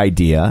liked the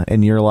idea,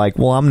 and you're like,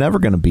 well, I'm never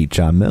going to beat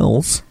John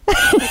Mills.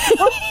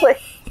 Exactly.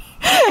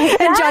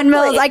 And John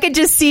Mills, I could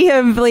just see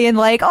him being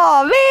like,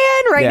 oh,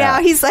 man,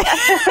 now. He's like...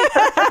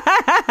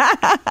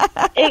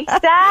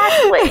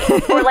 Exactly.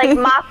 Or like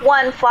Mach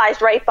 1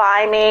 flies right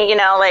by me,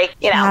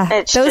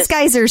 it's those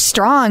guys are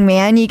strong,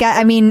 man. You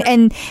got,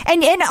 and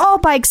all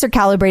bikes are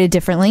calibrated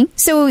differently.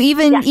 So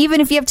even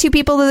if you have 2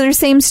 people that are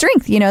same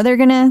strength,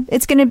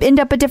 it's going to end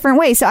up a different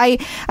way. So I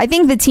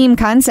think the team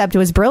concept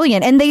was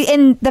brilliant. And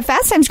the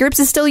Fast Times groups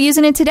is still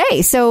using it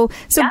today. So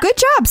good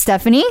job,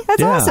 Stephanie.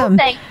 That's awesome.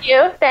 Thank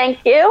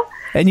you.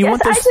 And you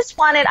want this?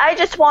 I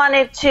just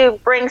wanted to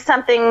bring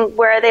something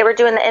where they were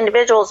doing the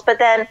individuals, but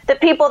then the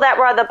people that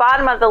were at the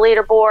bottom of the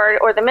leaderboard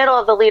or the middle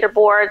of the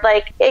leaderboard,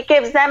 like it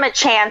gives them a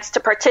chance to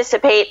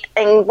participate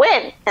and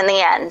win in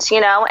the end,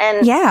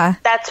 and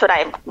that's what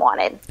I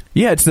wanted.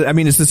 Yeah, it's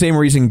the same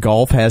reason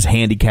golf has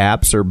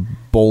handicaps or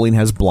bowling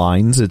has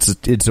blinds.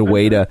 It's a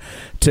way to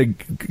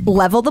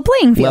level the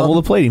playing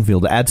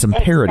field. To add some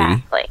parity.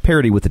 Exactly.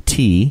 Parity with a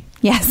T.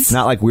 Yes.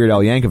 Not like Weird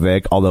Al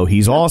Yankovic, although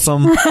he's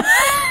awesome.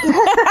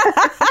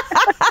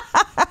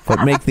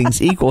 But make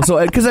things equal.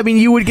 So, because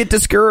you would get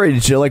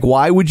discouraged. Like,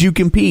 why would you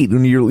compete?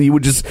 When you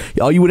would just,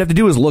 all you would have to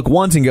do is look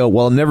once and go,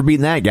 well, I'm never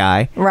beating that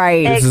guy.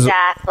 Right. This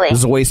Exactly.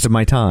 is a waste of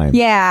my time.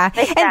 Yeah.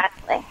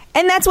 Exactly.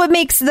 And that's what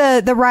makes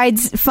the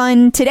rides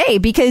fun today,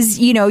 because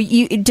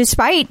it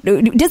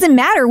doesn't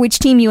matter which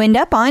team you end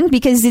up on,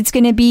 because it's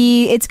going to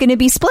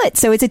be split.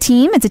 So it's a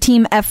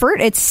team effort.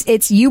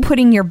 It's you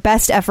putting your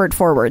best effort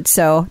forward.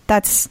 So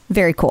that's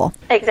very cool.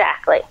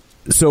 Exactly.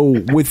 So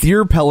with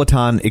your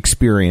Peloton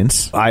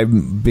experience,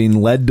 I've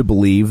been led to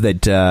believe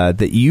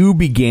that you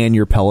began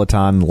your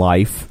Peloton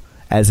life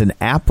as an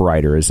app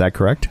rider. Is that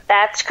correct?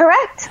 That's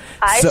correct.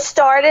 I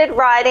started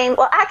riding.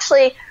 Well,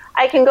 actually,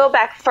 I can go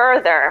back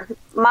further.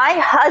 My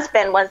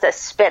husband was a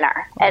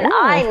spinner, and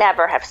I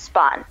never have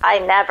spun.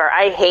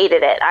 I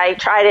hated it. I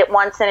tried it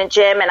once in a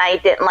gym, and I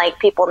didn't like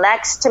people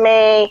next to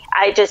me.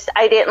 I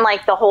didn't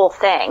like the whole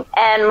thing.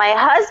 And my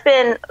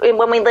husband,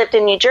 when we lived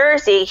in New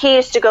Jersey, he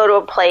used to go to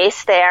a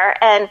place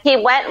there, and he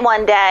went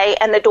one day,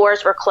 and the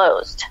doors were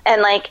closed.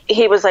 And, like,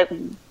 he was like,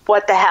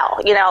 what the hell?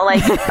 You know,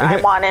 like, I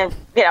wanted,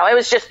 you know, it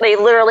was just, they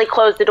literally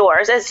closed the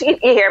doors, as you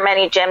hear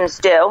many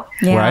gyms do.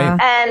 Yeah.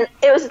 Right. And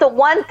it was the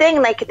one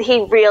thing, like,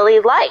 he really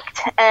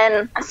liked.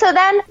 And so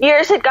then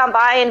years had gone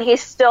by, and he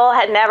still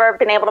had never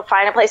been able to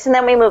find a place. And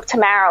then we moved to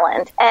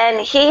Maryland, and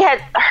he had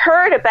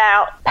heard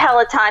about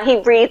Peloton. He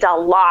reads a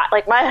lot.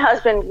 Like, my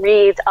husband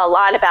reads a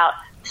lot about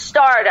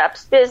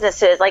startups,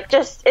 businesses, like,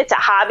 just, it's a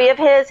hobby of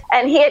his.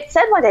 And he had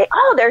said one day,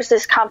 oh, there's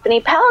this company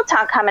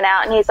Peloton coming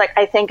out, and he's like,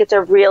 I think it's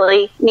a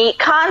really neat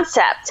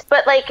concept.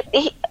 But, like,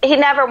 he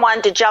never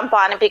wanted to jump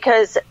on it,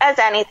 because as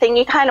anything,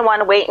 you kind of want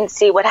to wait and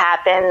see what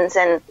happens.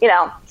 And, you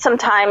know,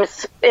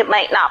 sometimes it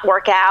might not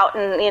work out,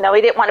 and, you know,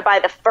 he didn't want to buy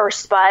the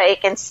first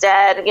bike.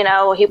 Instead, you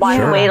know, he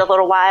wanted to wait a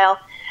little while.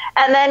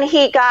 And then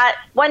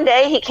one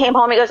day he came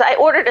home, he goes, I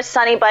ordered a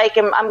Sunny bike,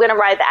 and I'm going to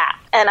ride the app.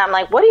 And I'm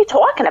like, what are you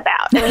talking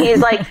about? And he's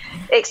like,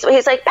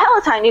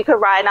 Peloton, you could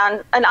ride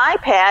on an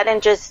iPad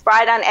and just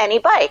ride on any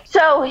bike.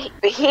 So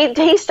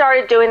he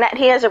started doing that.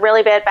 He has a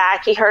really bad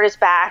back. He hurt his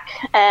back.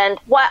 And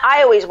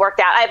I always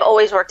worked out. I've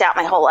always worked out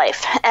my whole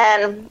life.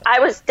 And I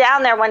was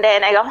down there one day,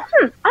 and I go,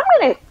 I'm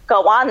going to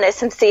go on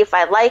this and see if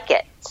I like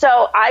it.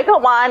 So I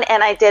go on,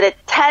 and I did a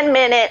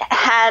 10-minute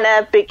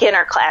Hannah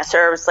beginner class,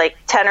 or it was like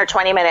 10 or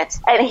 20 minutes.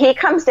 And he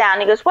comes down,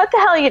 and he goes, what the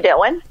hell are you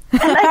doing?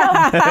 And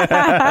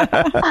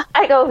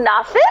I go,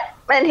 nothing.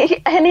 And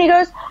he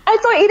goes, I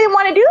thought you didn't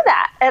want to do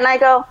that. And I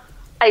go,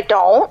 I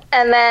don't.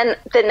 And then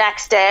the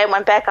next day I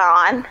went back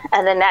on,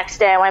 and the next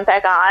day I went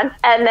back on.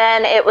 And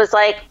then it was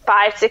like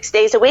 5-6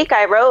 days a week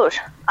I rode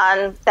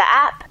on the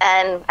app,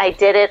 and I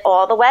did it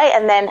all the way.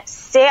 And then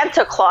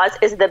Santa Claus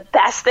is the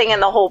best thing in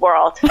the whole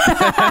world.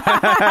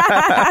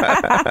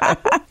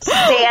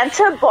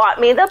 Santa bought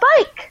me the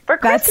bike for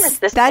Christmas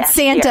this past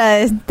year.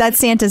 That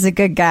Santa's a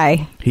good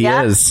guy. He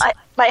is.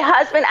 My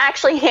husband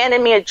actually handed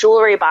me a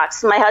jewelry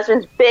box. My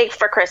husband's big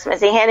for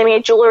Christmas. He handed me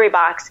a jewelry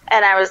box,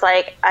 and I was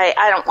like,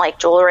 I don't like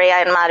jewelry.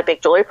 I'm not a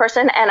big jewelry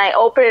person. And I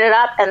opened it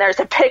up, and there's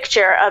a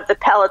picture of the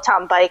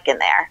Peloton bike in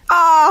there.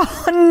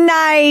 Oh,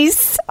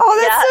 nice. Oh,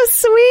 that's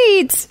so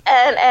sweet.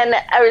 And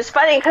it was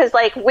funny because,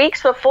 like,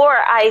 weeks before,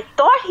 I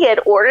thought he had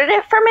ordered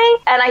it for me,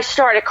 and I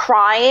started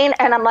crying,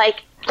 and I'm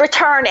like,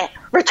 return it.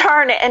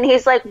 And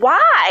he's like,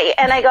 why?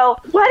 And I go,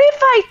 what if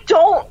I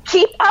don't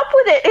keep up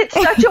with it? It's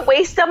such a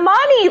waste of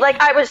money. Like,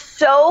 I was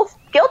so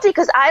guilty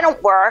because I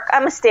don't work.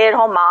 I'm a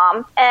stay-at-home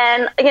mom.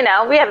 And, you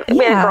know, we have a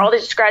girl that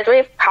just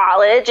graduated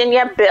college, and you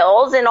have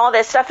bills and all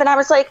this stuff. And I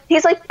was like,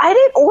 he's like, I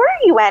didn't order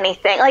you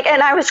anything. Like,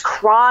 and I was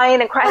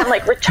crying. I'm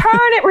like, return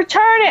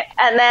it.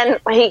 And then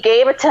he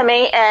gave it to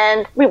me,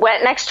 and we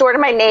went next door to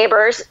my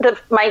neighbors,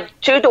 my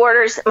two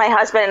daughters, my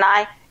husband and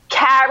I,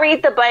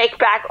 carried the bike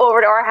back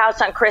over to our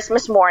house on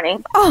Christmas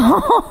morning. Put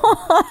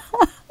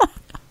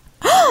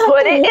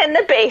it in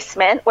the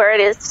basement where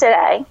it is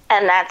today.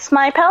 And that's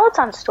my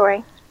Peloton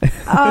story.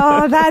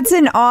 Oh, that's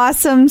an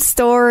awesome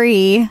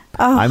story.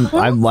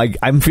 Oh.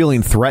 I'm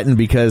feeling threatened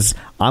because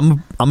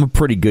I'm a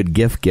pretty good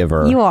gift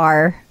giver. You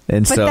are.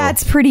 And but so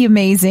that's pretty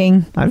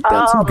amazing. I've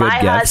done some good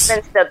my gifts.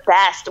 husband's the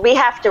best. We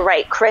have to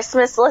write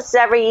Christmas lists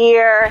every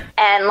year,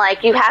 and,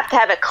 like, you have to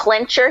have a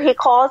clincher, he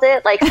calls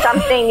it, like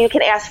something you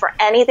can ask for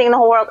anything in the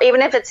whole world,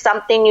 even if it's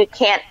something you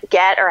can't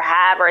get or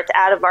have, or it's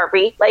out of our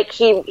reach. Like,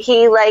 he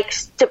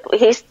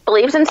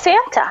believes in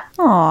Santa.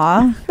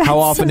 Aw. How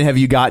often have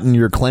you gotten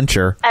your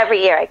clincher?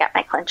 Every year I get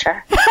my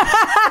clincher.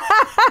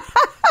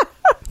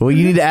 Well,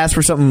 you need to ask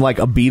for something like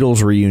a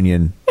Beatles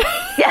reunion.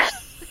 Yes.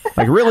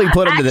 Like, really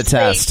put them to the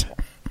test.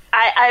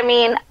 I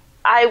mean,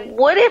 I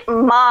wouldn't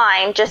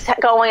mind just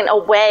going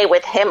away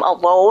with him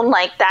alone.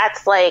 Like,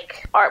 that's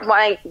like,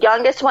 my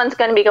youngest one's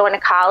going to be going to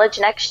college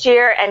next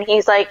year, and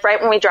he's like, right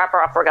when we drop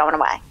her off, we're going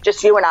away.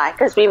 Just you and I,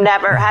 because we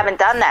haven't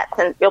done that.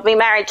 And you'll be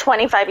married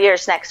 25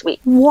 years next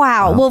week.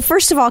 Wow. Well,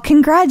 first of all,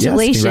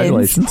 congratulations. Yes,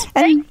 congratulations.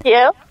 Thank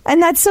you.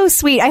 And that's so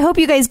sweet. I hope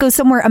you guys go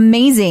somewhere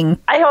amazing.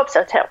 I hope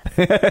so,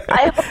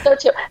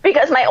 too.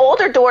 Because my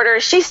older daughter,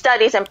 she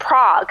studies in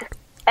Prague.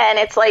 And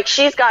it's like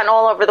she's gone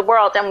all over the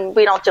world, and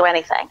we don't do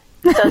anything.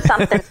 So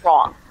something's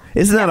wrong.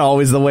 Isn't that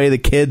always the way the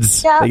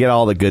kids, they get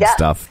all the good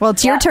stuff? Well,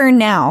 it's your turn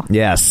now.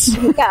 Yes.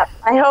 Yeah,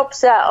 I hope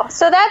so.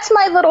 So that's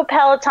my little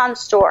Peloton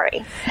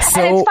story.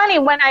 So, and it's funny,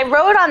 when I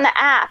wrote on the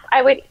app,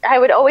 I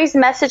would always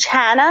message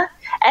Hannah,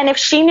 and if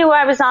she knew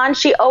I was on,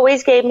 she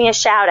always gave me a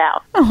shout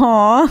out.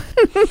 Aw.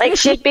 Like,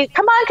 she'd be,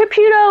 come on,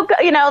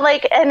 Caputo, you know,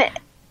 like, and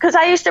because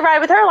I used to ride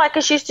with her, like,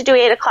 because she used to do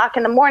 8 o'clock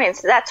in the morning.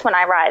 So that's when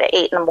I ride at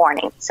 8 in the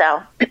morning.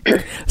 So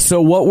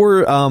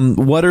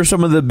what are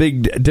some of the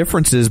big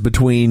differences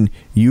between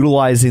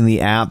utilizing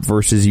the app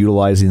versus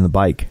utilizing the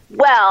bike?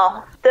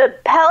 Well, the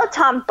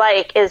Peloton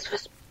bike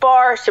is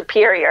far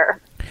superior.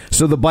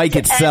 So the bike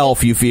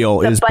itself, you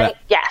feel, is bike?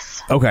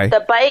 Yes. Okay.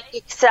 The bike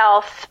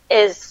itself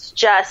is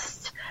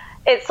just.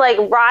 It's like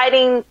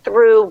riding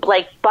through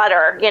like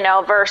butter,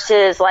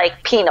 versus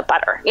like peanut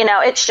butter.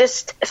 It's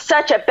just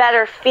such a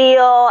better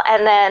feel.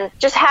 And then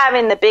just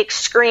having the big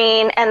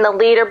screen and the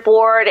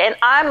leaderboard. And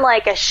I'm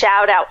like a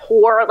shout out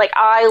whore. Like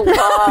I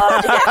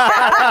love to get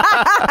shout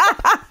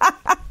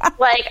outs.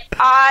 Like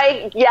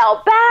I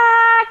yell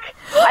back.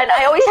 And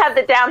I always have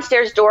the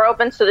downstairs door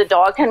open so the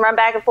dog can run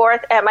back and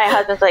forth. And my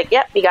husband's like,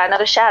 yep, you got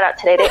another shout out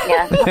today, didn't you?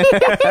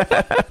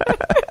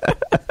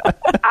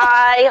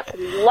 I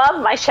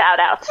love my shout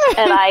outs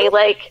and I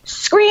like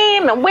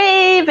scream and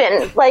wave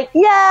and like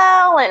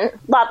yell and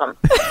love them.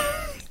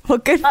 Well,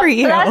 good for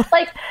you. That's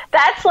like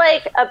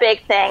a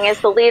big thing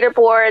is the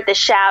leaderboard, the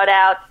shout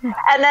out,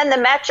 and then the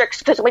metrics.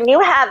 Because when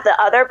you have the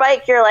other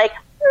bike, you're like,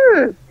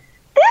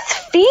 this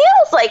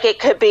feels like it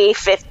could be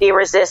 50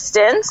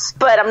 resistance,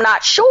 but I'm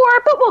not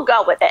sure, but we'll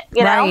go with it,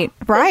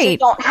 Right. You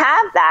don't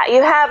have that.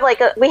 You have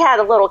we had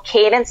a little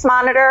cadence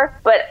monitor,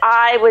 but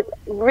I would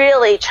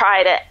really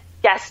try to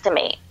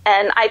guesstimate.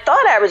 And I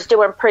thought I was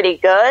doing pretty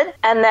good.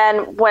 And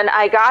then when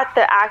I got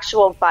the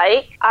actual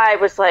bike, I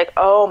was like,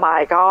 oh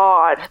my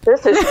God,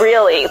 this is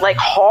really like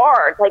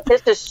hard. Like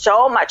this is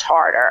so much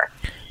harder.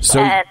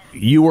 So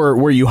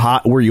were you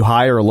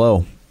high or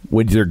low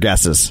with your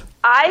guesses?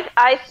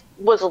 I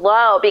was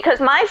low because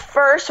my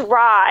first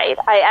ride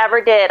I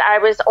ever did, I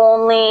was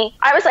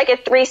like a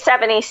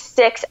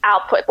 376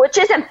 output, which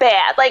isn't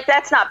bad. Like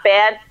that's not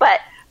bad, but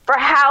for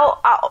how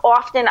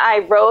often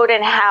I rode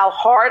and how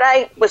hard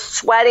I was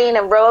sweating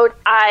and rode,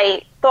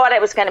 I thought I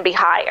was going to be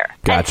higher.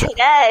 Gotcha. And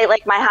today,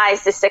 like my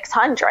highs is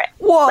 600.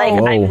 Whoa.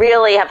 I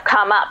really have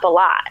come up a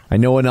lot. I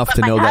know enough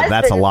to know that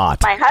that's a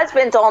lot. My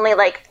husband's only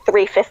like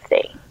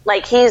 350.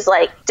 Like he's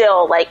like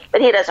still like,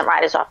 but he doesn't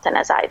ride as often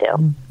as I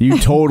do. You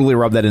totally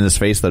rub that in his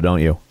face though,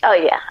 don't you? Oh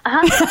yeah.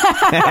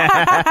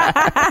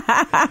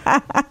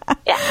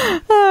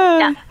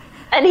 Yeah.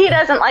 And he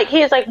doesn't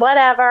he's like,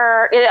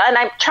 whatever. And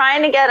I'm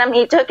trying to get him.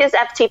 He took his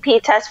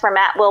FTP test for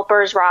Matt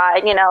Wilper's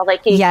ride, he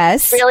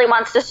really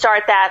wants to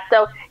start that.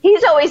 So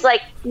he's always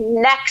like,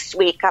 next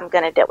week I'm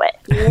going to do it.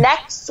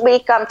 Next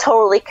week I'm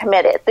totally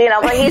committed.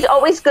 But he's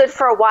always good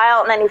for a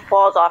while and then he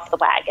falls off the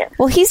wagon.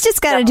 Well, he's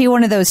just got to do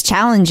one of those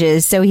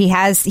challenges. So he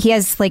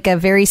has like a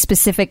very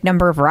specific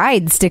number of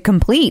rides to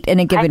complete in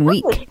a given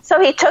week.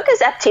 So he took his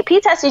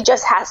FTP test. He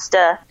just has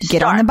to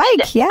get on the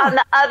bike. Yeah. On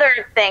the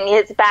other thing,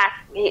 his back,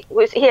 he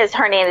has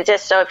herniated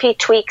disc. So if he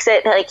tweaks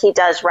it, he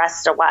does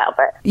rest a while.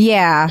 But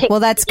yeah, well,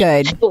 that's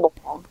good. But.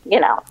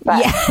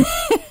 Yeah.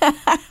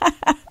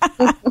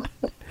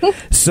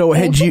 So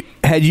had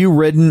you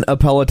ridden a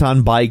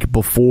Peloton bike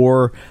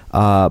before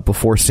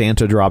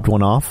Santa dropped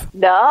one off?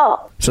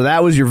 No. So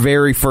that was your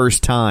very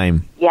first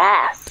time.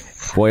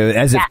 Yes. Boy,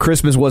 as if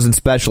Christmas wasn't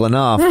special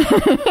enough,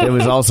 it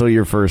was also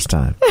your first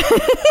time.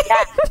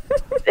 Yes,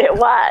 it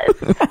was.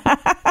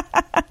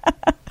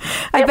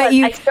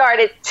 I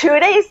started 2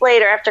 days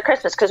later after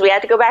Christmas because we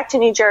had to go back to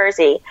New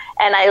Jersey,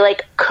 and I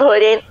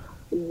couldn't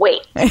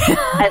wait.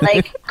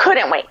 I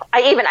couldn't wait.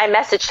 I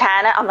messaged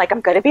Hannah. I'm like,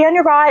 I'm going to be on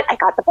your ride. I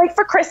got the bike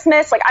for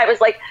Christmas. I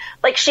was like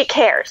she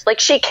cares.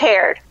 She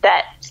cared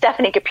that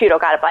Stephanie Caputo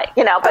got a bike,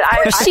 but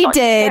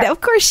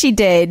Of course she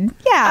did.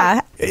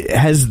 Yeah.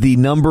 Has the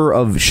number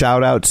of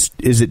shout outs,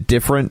 is it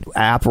different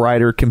app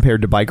rider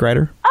compared to bike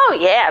rider? Oh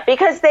yeah,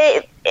 because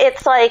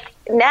it's like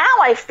now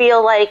I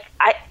feel like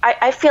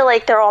I feel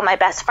like they're all my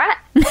best friends.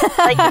 None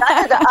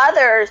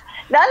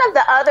of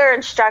the other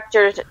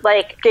instructors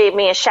gave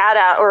me a shout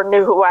out or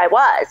knew who I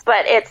was.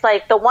 But it's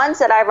like the ones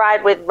that I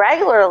ride with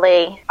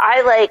regularly,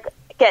 I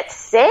get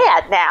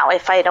sad now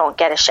if I don't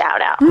get a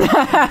shout out.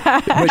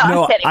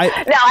 I'm kidding.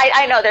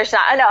 I know there's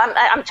not. No,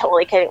 I'm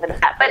totally kidding with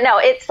that. But no,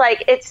 it's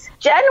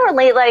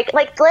generally like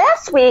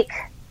last week.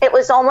 It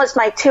was almost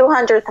my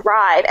 200th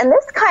ride, and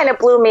this kind of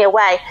blew me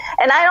away.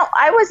 And I'm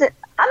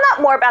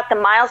not more about the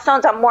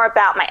milestones. I'm more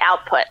about my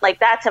output.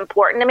 That's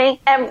important to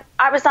me. And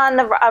I was on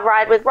a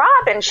ride with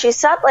Robin. She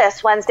subbed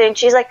last Wednesday, and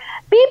she's like,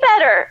 be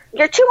better.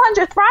 Your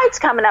 200th ride's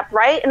coming up,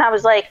 right? And I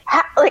was like,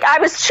 I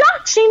was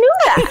shocked she knew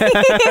that.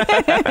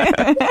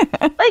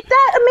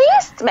 That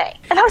amazed me.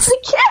 And I was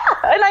like,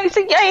 yeah. And I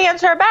said, yeah, I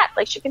answer her back.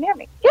 She can hear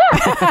me.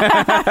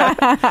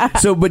 Yeah.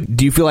 So, but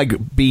do you feel like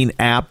being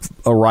a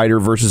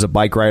rider versus a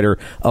bike rider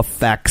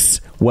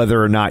affects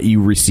whether or not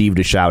you received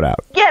a shout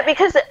out? Yeah,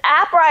 because the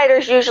app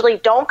riders usually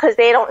don't because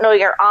they don't know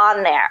you're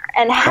on there.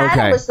 And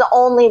Hannah was the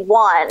only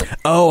one.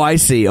 Oh, I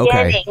see.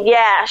 Okay.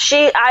 Yeah,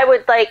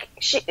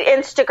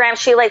 Instagram,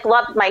 she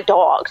loved my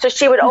dog. So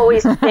she would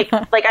always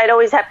I'd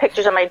always have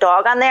pictures of my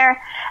dog on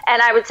there. And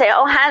I would say,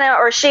 oh, Hannah,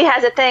 or she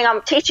has a thing,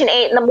 I'm teaching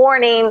 8 a.m.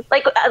 A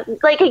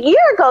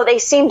year ago, they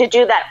seemed to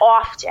do that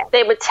often.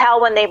 They would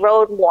tell when they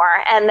rode more.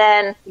 And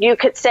then you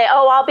could say,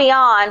 oh, I'll be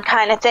on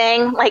kind of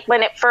thing.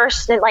 When it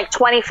first in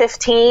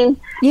 2015.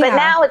 Yeah. But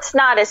now it's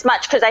not as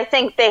much because I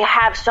think they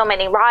have so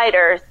many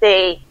riders.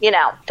 They,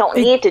 don't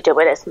need to do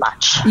it as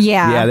much.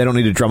 Yeah. Yeah, they don't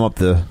need to drum up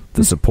the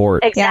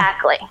support.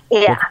 Exactly.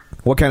 Yeah.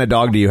 What kind of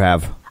dog do you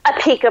have? A A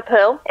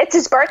peekapoo. It's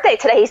his birthday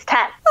today. He's 10.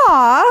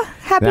 Aw,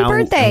 happy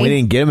birthday. We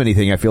didn't get him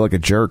anything. I feel like a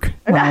jerk.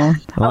 Well,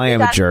 I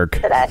am a jerk.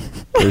 Today.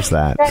 There's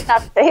that.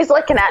 He's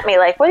looking at me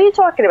like, what are you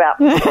talking about?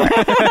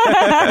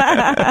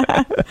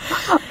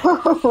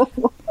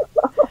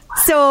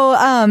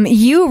 So,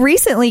 you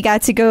recently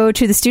got to go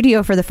to the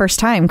studio for the first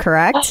time,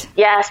 correct?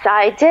 Yes,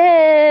 I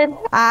did.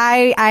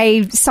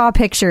 I saw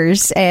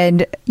pictures,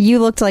 and you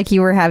looked like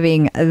you were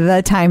having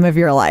the time of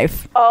your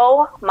life.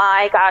 Oh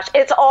my gosh.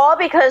 It's all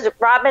because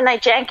Robin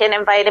Jenkins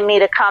invited me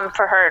to come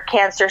for her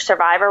cancer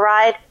survivor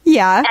ride.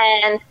 Yeah.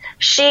 And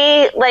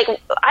she, like,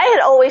 I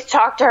had always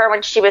talked to her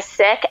when she was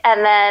sick.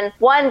 And then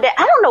one day,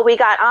 I don't know, we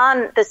got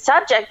on the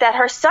subject that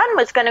her son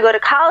was going to go to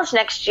college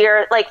next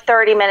year, like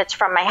 30 minutes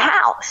from my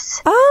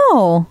house.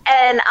 Oh.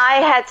 And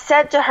I had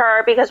said to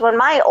her, because when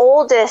my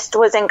oldest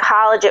was in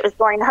college, it was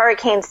during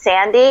Hurricane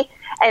Sandy,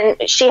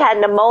 and she had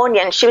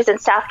pneumonia, and she was in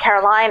South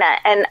Carolina.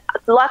 And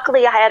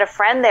luckily, I had a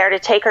friend there to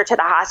take her to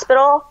the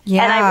hospital.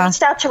 Yeah. And I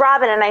reached out to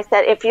Robin, and I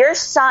said, if your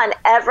son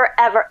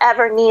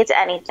ever needs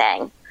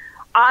anything,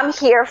 I'm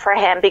here for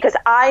him, because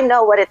I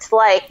know what it's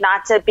like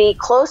not to be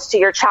close to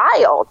your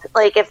child,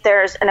 like if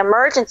there's an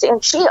emergency.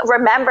 And she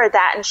remembered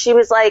that, and she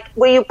was like,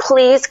 will you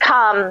please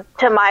come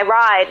to my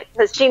ride?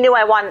 Because she knew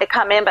I wanted to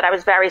come in, but I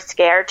was very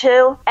scared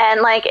to.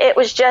 And like, it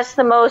was just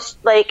the most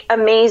like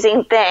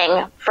amazing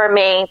thing for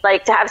me,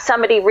 like to have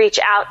somebody reach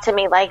out to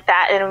me like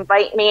that and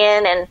invite me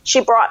in. And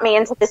she brought me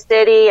into the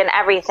city and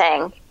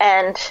everything.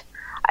 And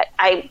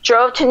I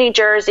drove to New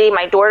Jersey.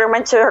 My daughter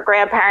went to her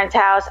grandparents'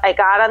 house. I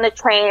got on the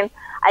train.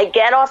 I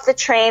get off the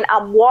train,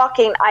 I'm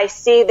walking, I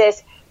see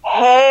this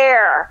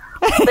hair,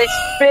 this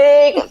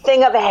big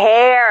thing of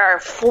hair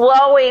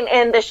flowing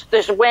in this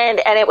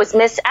wind, and it was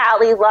Miss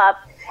Allie Love.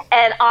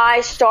 And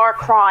I start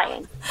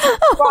crying.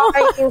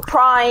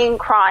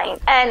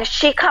 And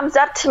she comes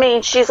up to me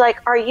and she's like,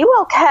 are you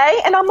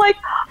okay? And I'm like,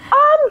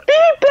 be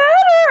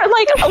better.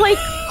 Like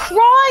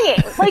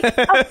crying.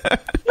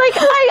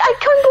 I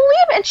couldn't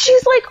believe it. And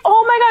she's like,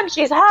 oh my God.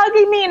 She's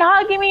hugging me.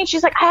 And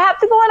she's like, I have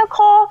to go on a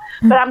call,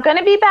 but I'm going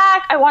to be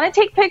back. I want to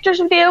take pictures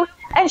with you.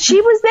 And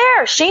she was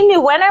there. She knew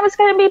when I was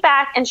going to be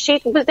back, and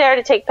she was there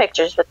to take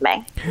pictures with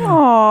me.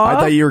 Aww. I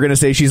thought you were going to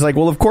say, she's like,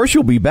 well, of course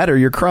you'll be better.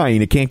 You're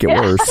crying. It can't get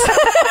worse.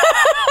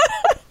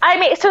 I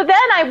mean, so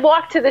then I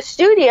walked to the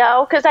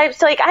studio because I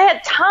was like, I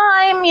had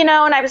time, and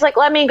I was like,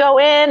 let me go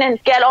in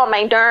and get all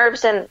my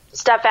nerves and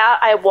stuff out.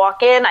 I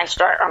walk in,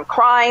 I'm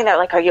crying. They're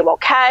like, are you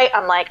okay?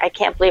 I'm like, I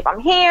can't believe I'm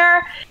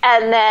here.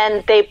 And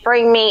then they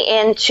bring me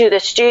into the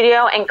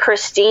studio, and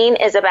Christine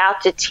is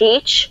about to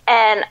teach,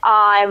 and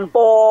I'm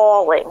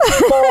bawling.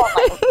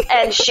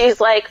 And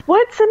she's like,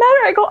 what's the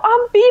matter? I go,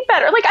 be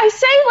better. Like I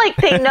say, like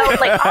they know,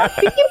 like,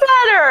 be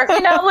better,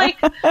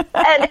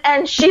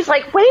 and she's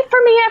like, wait for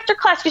me after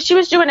class, because she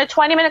was doing a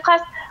 20-minute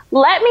class.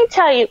 Let me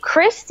tell you,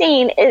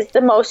 Christine is the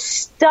most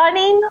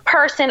stunning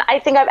person I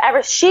think I've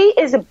ever. She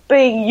is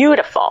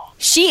beautiful.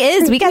 She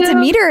is. We got to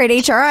meet her at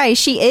HRI.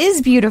 She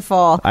is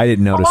beautiful. I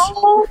didn't notice.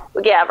 Oh,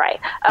 yeah, right.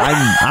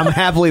 I'm a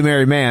happily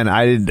married man.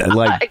 I didn't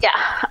like. Yeah.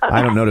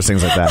 I don't notice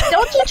things like that.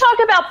 Don't you talk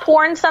about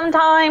porn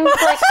sometimes?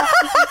 Like,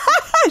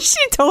 she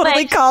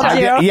totally called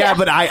you. Yeah,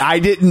 but I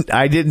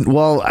didn't.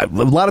 Well, a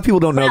lot of people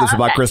don't know this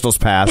about Crystal's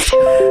past,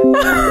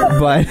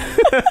 but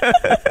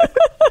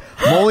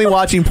I'm only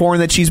watching porn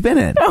that she's been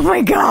in. Oh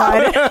my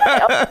God.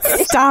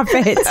 Stop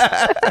it.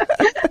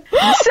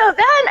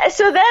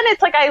 So then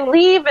it's like I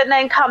leave and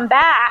then come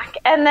back.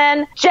 And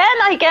then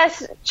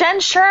Jen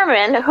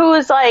Sherman,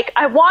 who's like,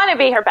 I want to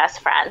be her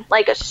best friend,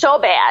 like so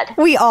bad.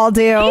 We all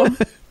do.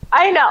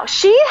 I know.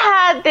 She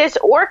had this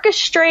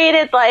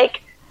orchestrated,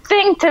 like,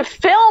 thing to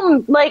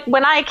film, like,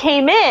 when I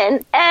came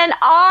in, and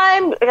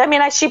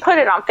she put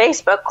it on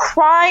Facebook,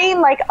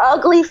 crying, like,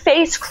 ugly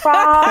face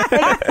cry.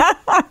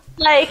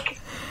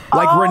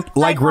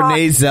 like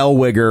Renee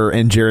Zellweger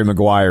and Jerry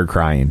Maguire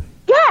crying.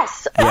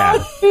 Yes.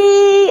 Yeah.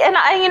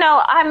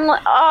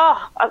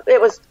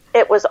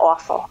 It was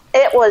awful.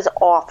 It was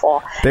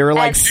awful. They were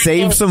like,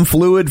 save some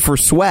fluid for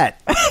sweat.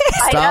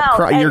 Stop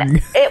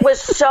crying. It was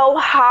so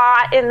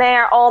hot in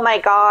there. Oh my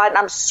God.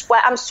 I'm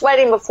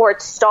sweating before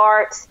it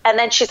starts. And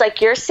then she's like,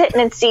 you're sitting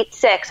in seat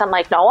 6. I'm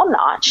like, no, I'm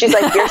not. She's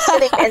like, you're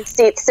sitting in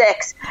seat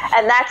 6.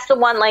 And that's the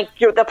one, like,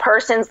 the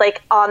person's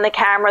like on the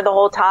camera the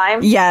whole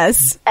time.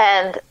 Yes.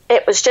 And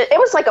it was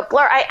like a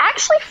blur. I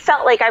actually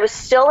felt like I was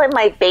still in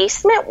my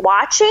basement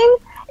watching.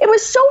 It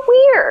was so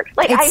weird.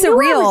 Like, it's I knew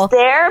surreal. I was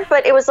there,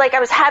 but it was like I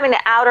was having an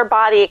outer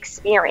body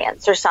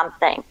experience or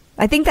something.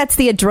 I think that's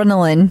the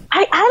adrenaline.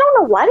 I don't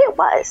know what it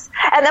was.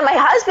 And then my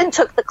husband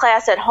took the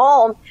class at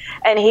home,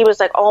 and he was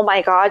like, oh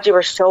my God, you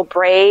were so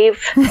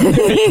brave. And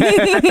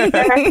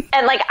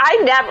like,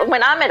 I never,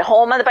 when I'm at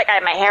home on the bike, I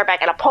have my hair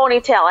back in a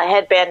ponytail, a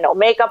headband, no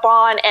makeup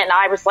on, and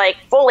I was like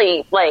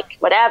fully like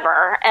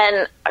whatever,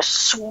 and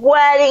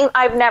sweating.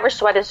 I've never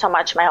sweated so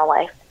much in my whole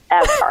life.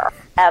 ever.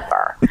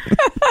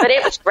 But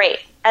it was great.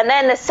 And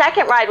then the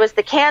second ride was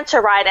the cancer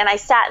ride, and I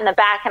sat in the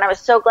back, and I was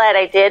so glad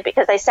I did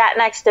because I sat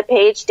next to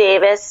Paige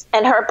Davis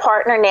and her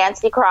partner,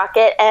 Nancy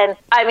Crockett. And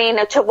I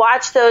mean, to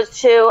watch those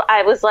two,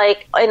 I was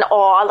like in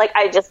awe. Like,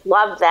 I just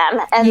love them.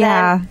 And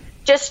then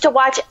just to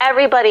watch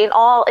everybody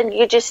and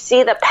you just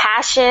see the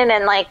passion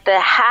and like the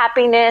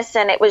happiness.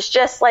 And it was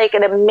just like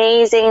an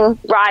amazing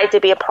ride to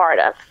be a part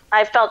of.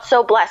 I felt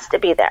so blessed to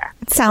be there.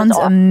 It sounds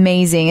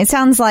amazing. It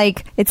sounds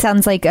like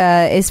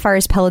as far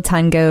as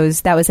Peloton goes,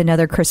 that was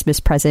another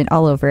Christmas present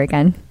all over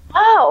again.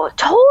 Oh,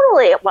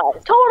 totally. It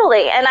was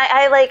totally. And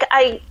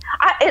I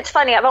it's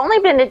funny. I've only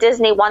been to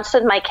Disney once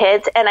with my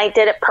kids, and I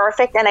did it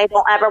perfect, and I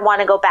don't ever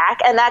want to go back.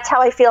 And that's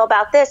how I feel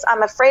about this.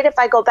 I'm afraid if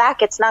I go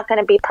back, it's not going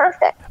to be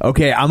perfect.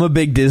 Okay, I'm a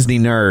big Disney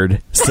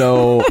nerd,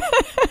 so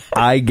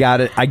I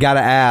gotta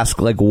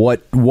ask, like,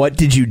 what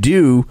did you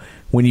do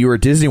when you were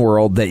at Disney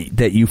World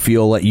that you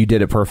feel like you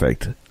did it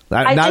perfect?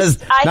 Not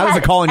as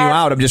a calling you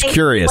out. I'm just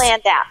curious.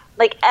 Planned out.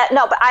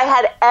 No, but I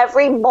had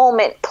every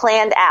moment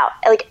planned out.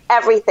 Like,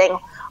 everything.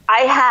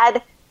 I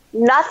had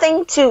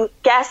nothing to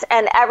guess,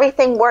 and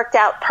everything worked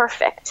out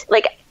perfect.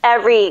 Like,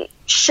 every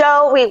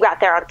show, we got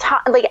there on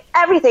time. Like,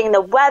 everything. The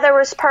weather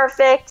was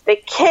perfect. The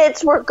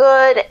kids were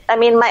good. I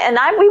mean,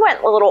 we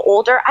went a little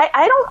older.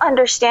 I don't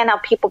understand how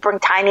people bring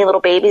tiny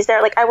little babies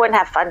there. Like, I wouldn't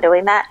have fun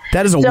doing that.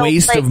 That is a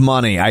waste of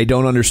money. I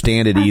don't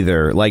understand it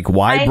either. Like,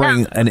 why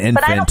bring an infant?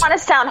 But I don't want to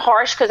sound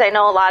harsh because I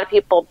know a lot of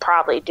people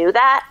probably do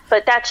that,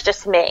 but that's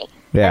just me.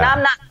 Yeah. And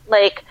I'm not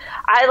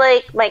I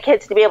like my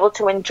kids to be able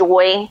to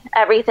enjoy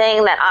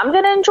everything that I'm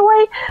going to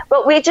enjoy.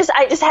 But I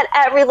just had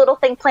every little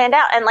thing planned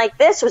out. And like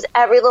this was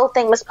every little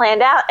thing was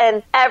planned out,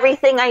 and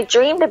everything I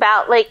dreamed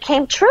about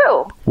came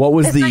true. What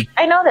was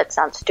I know that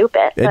sounds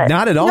stupid. But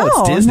not at all. No,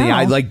 it's Disney. No.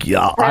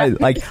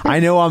 I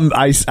know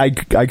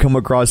I come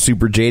across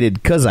super jaded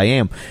because I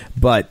am,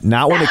 but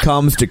not when it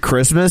comes to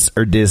Christmas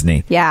or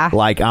Disney. Yeah.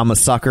 Like, I'm a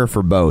sucker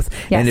for both.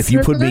 Yes. And if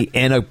you put me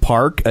in a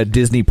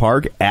Disney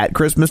park at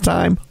Christmas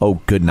time,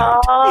 oh, good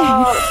night.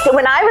 So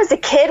when I was a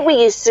kid,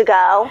 we used to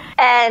go,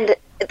 and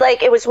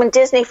it was when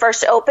Disney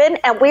first opened,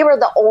 and we were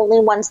the only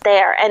ones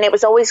there, and it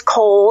was always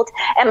cold,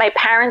 and my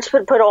parents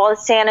would put all of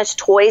Santa's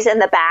toys in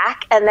the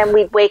back, and then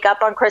we'd wake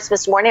up on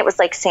Christmas morning, it was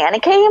like Santa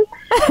came,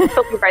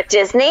 but we were at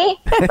Disney.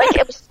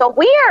 It was so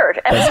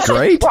weird. And That's we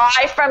great.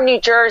 Drive from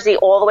New Jersey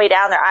all the way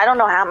down there. I don't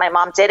know how my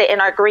mom did it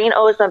in our green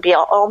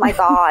Oldsmobile. Oh my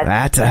God.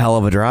 That's a hell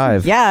of a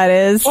drive. Yeah, it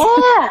is.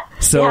 Yeah.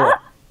 So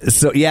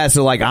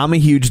I'm a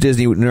huge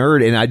Disney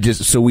nerd, and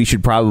so we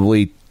should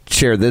probably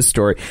share this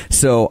story.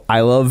 So I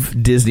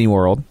love Disney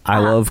World. I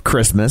love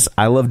Christmas.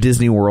 I love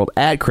Disney World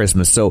at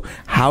Christmas. So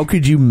how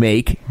could you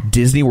make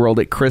Disney World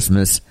at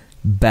Christmas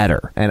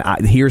better?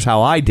 And here's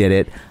how I did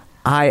it.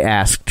 I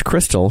asked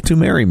Crystal to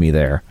marry me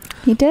there.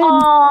 He did.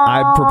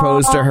 I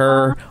proposed to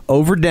her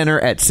over dinner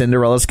at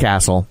Cinderella's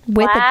castle.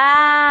 With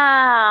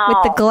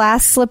the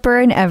glass slipper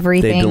and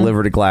everything. They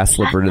delivered a glass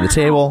slipper to the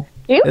table.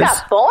 You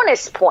got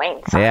bonus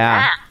points.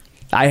 Yeah.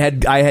 I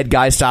had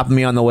guys stopping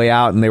me on the way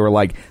out, and they were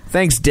like,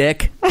 "Thanks,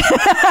 Dick." How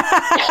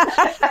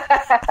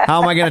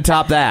am I going to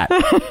top that? Way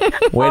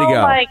to go!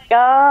 Oh my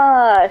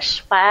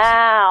gosh!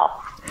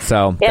 Wow.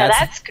 So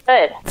that's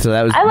good. So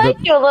that was. I like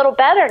you a little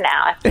better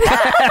now after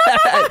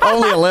that.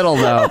 Only a little,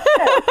 though.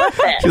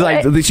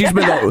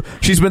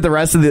 She spent the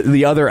rest of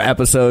the other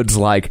episodes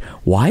like,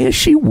 why is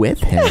she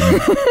with him?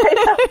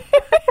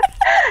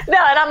 No,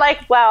 and I'm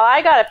like, well,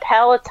 I got a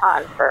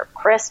Peloton for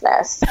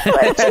Christmas.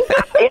 But,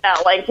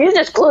 you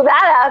just blew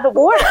that out of the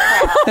water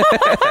now.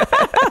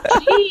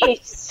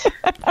 Jeez.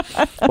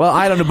 Well,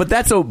 I don't know, but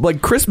that's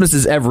Christmas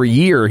is every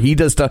year. He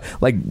does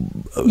stuff like...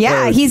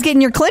 he's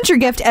getting your clincher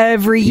gift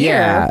every year.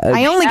 Yeah,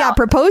 I only got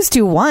proposed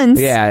to once.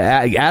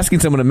 Yeah,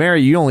 asking someone to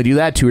marry you only do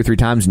that 2 or 3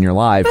 times in your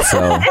life,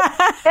 so...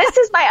 This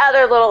is my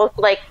other little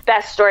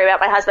best story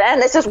about my husband,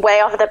 and this is way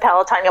off of the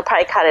Peloton. You'll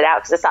probably cut it out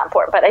because it's not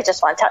important, but I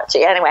just want to tell it to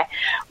you anyway.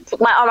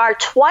 On our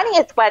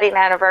 20th wedding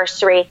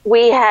anniversary,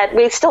 we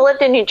still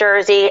lived in New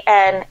Jersey,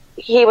 and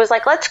he was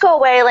like, let's go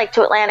away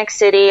to Atlantic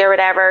City or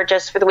whatever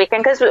just for the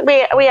weekend, because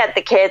we had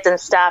the kids and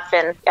stuff,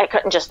 and I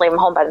couldn't just leave them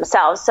home by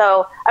themselves.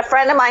 So a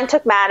friend of mine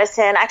took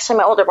Madison, actually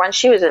my older one,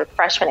 she was a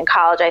freshman in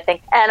college, I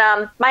think,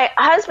 and my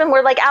husband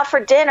were out for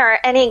dinner,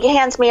 and he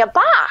hands me a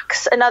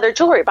box, another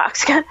jewelry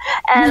box,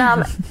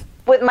 and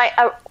with my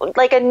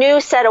a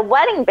new set of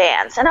wedding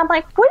bands. And I'm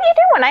like, what are you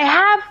doing? I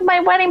have my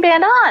wedding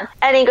band on.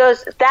 And he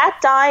goes, that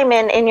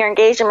diamond in your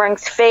engagement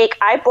ring's fake.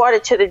 I brought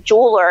it to the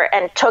jeweler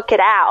and took it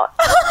out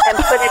and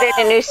put it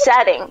in a new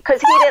setting because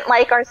he didn't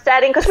like our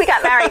setting, because we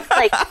got married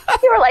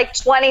we were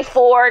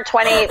 24,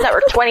 20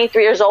 or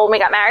 23 years old when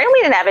we got married, and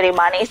we didn't have any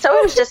money. So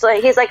it was just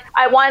he's like,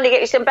 I wanted to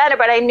get you some better,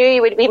 but I knew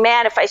you would be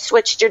mad if I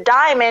switched your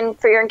diamond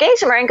for your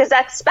engagement ring because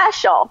that's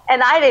special.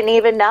 And I didn't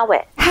even know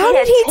it. How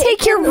did he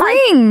take your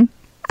ring?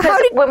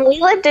 When we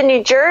lived in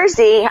New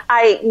Jersey,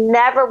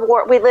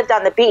 we lived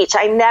on the beach.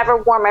 I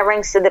never wore my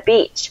rings to the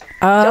beach.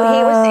 So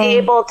he was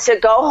able to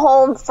go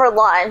home for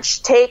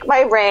lunch, take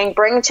my ring,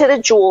 bring it to the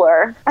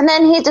jeweler, and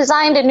then he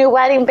designed a new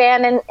wedding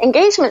band and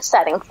engagement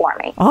setting for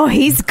me. Oh,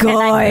 he's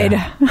good.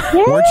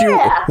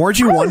 Yeah. Weren't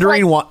you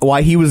wondering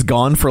why he was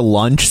gone for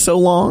lunch so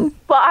long?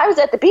 Well, I was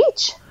at the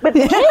beach with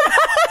the kids.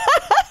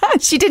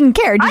 She didn't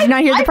care. Did you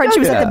not hear the part she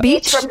was at the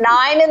beach? From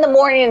 9 a.m.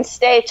 and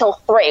stay till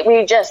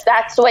 3.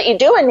 That's what you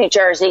do in New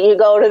Jersey. You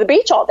go to the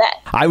beach all day.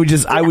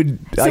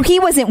 So he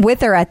wasn't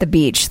with her at the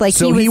beach.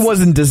 He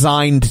wasn't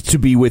designed to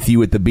be with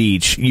you at the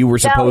beach. You were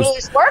supposed. No, he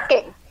was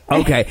working.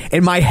 Okay.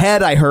 In my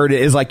head, I heard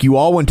it is like you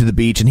all went to the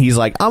beach and he's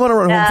like, I'm going to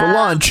run home for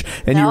lunch.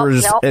 And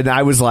and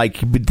I was like,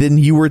 but then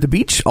you were at the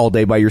beach all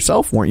day by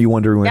yourself. Weren't you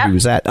wondering where he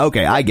was at?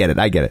 Okay. I get it.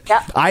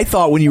 Yep. I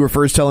thought when you were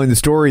first telling the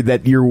story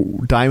that your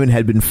diamond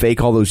had been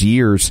fake all those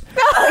years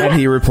and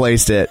he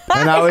replaced it.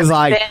 And I was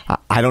like,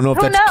 I don't know if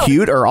that's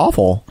cute or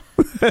awful.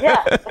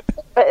 Yeah.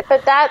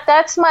 But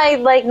that's my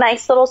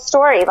nice little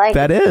story.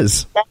 That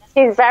is.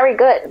 He's very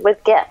good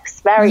with gifts.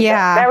 Very good.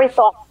 Very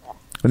thoughtful.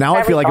 Now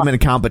I feel like I'm in a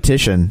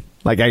competition.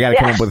 I got to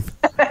come up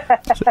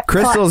with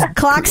Crystal's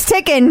clock's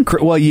ticking.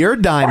 Well, your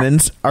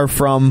diamonds are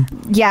from.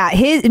 Yeah,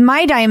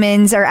 my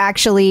diamonds are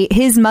actually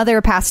his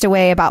mother passed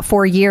away about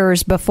 4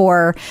 years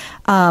before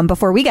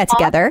we got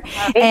together,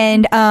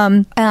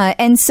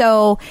 and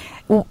so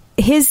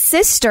his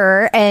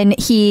sister and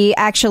he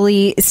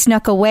actually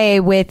snuck away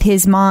with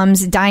his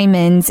mom's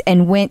diamonds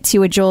and went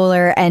to a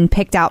jeweler and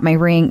picked out my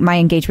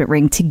engagement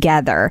ring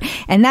together,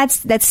 and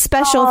that's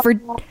special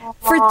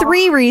for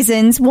 3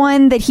 reasons.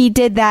 One, that he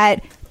did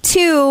that.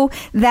 2,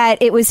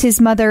 that it was his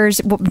mother's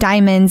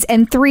diamonds,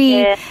 and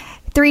 3,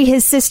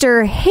 his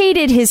sister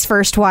hated his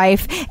first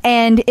wife,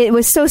 and it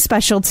was so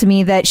special to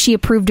me that she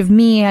approved of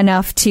me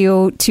enough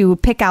to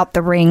pick out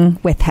the ring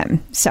with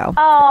him. So,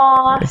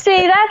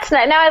 see, that's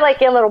nice. Now I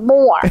like you a little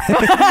more.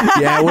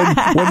 Yeah,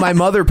 when my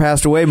mother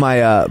passed away,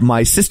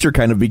 my sister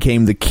kind of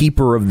became the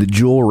keeper of the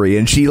jewelry,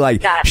 and she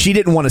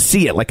didn't want to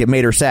see it. It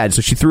made her sad,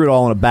 so she threw it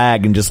all in a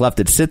bag and just left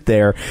it sit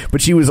there.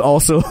 But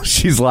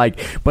she's like,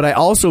 but I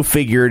also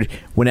figured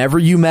whenever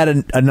you met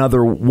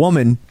another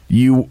woman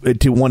you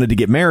wanted to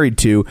get married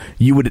to,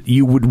 you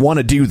would want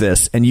to do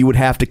this, and you would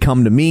have to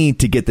come to me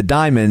to get the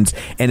diamonds,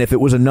 and if it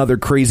was another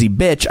crazy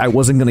bitch, I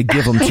wasn't going to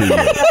give them to you.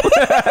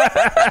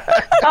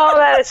 Oh,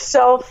 that is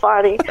so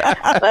funny.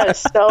 That is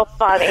so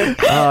funny.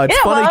 It's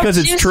funny because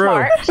it's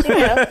true.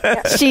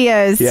 She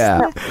is.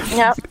 Yeah.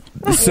 Yep.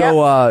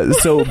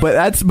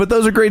 But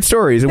those are great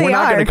stories, and we're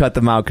not going to cut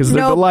them out because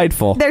they're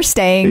delightful. They're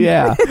staying.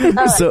 Yeah.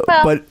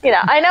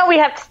 I know we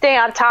have to stay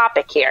on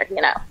topic here.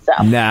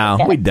 So no,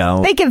 we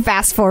don't. They can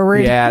fast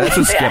forward. Yeah, that's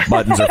what skip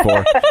buttons are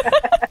for.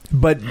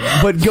 But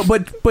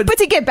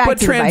to get back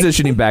to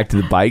transitioning the bike. back to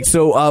the bike.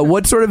 So,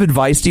 what sort of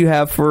advice do you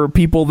have for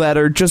people that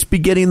are just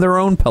beginning their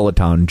own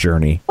Peloton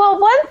journey? Well,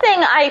 one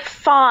thing I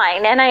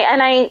find, and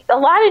a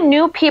lot of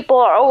new people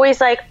are always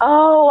like,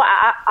 "Oh,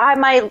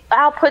 my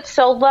output's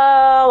so low,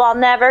 I'll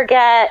never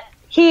get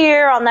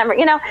here, I'll never,"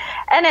 and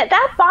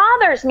that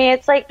bothers me.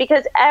 It's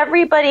because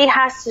everybody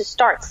has to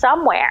start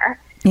somewhere.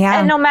 Yeah.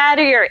 And no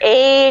matter your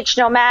age,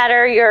 no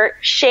matter your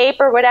shape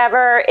or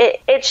whatever,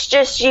 it's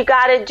just you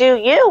got to do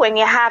you, and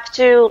you have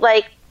to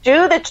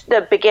do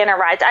the beginner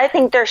rides. I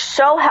think they're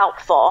so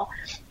helpful,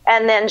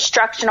 and the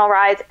instructional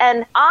rides.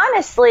 And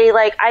honestly,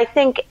 I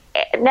think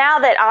now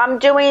that I'm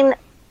doing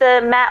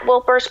the Matt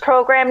Wilper's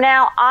program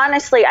now,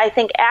 honestly, I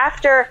think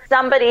after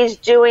somebody's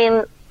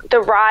doing the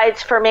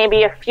rides for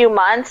maybe a few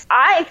months,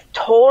 I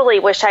totally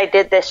wish I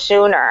did this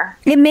sooner.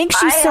 It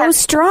makes you so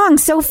strong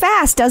so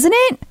fast, doesn't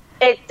it?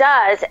 It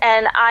does.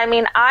 And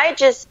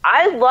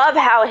I love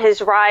how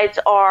his rides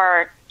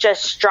are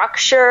just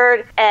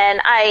structured, and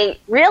I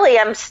really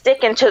am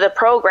sticking to the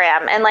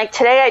program. And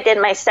today I did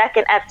my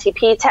second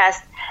FTP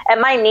test,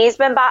 and my knee's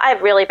been I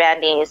have really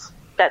bad knees.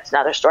 That's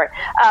another story.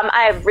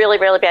 I have really,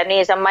 really bad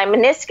knees, and my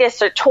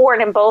meniscus are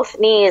torn in both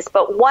knees,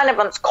 but one of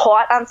them's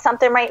caught on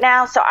something right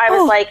now. So I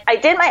was I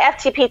did my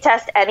FTP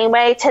test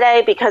anyway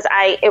today because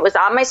it was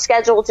on my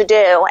schedule to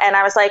do, and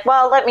I was like,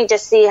 well, let me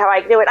just see how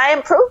I do it. I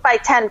improved by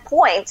 10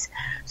 points.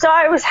 So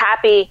I was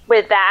happy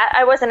with that.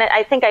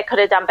 I think I could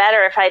have done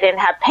better if I didn't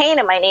have pain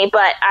in my knee,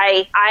 but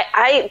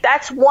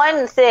that's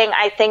one thing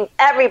I think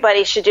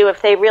everybody should do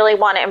if they really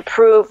want to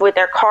improve with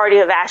their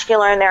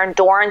cardiovascular and their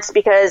endurance,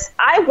 because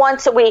I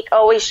once a week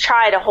always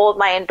try to hold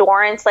my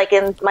endurance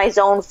in my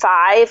zone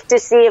 5 to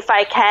see if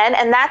I can.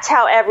 And that's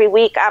how every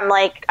week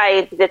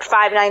I did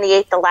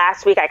 598 the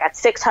last week. I got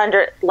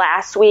 600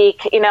 last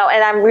week, and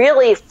I'm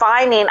really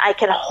finding I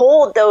can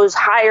hold those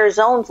higher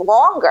zones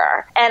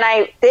longer. And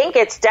I think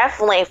it's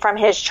definitely from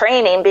his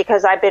training,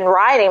 because I've been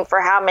riding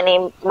for how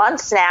many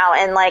months now,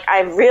 and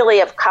I really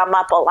have come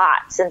up a lot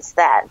since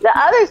then. The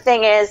other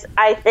thing is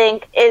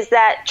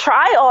that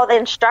try all the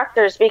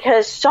instructors,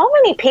 because so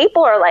many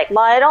people are well,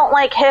 I don't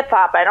like hip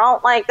hop, I don't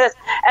don't like this.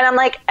 And I'm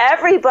like,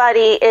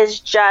 everybody is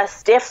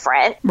just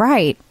different.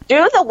 Right.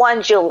 Do the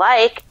ones you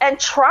like and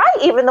try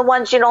even the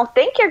ones you don't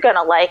think you're going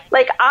to like.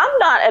 Like, I'm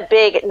not a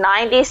big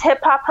 90s hip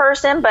hop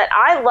person, but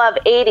I love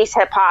 80s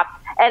hip hop.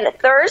 And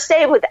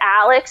Thursday with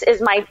Alex is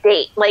my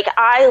date. Like,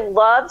 I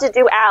love to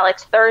do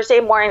Alex Thursday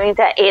mornings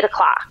at 8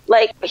 o'clock.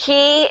 Like,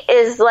 he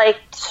is like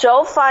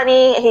so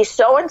funny. He's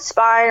so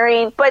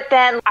inspiring. But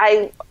then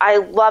I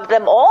love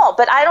them all.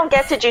 But I don't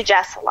get to do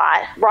Jess a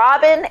lot.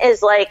 Robin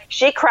is like,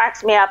 she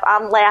cracks me up.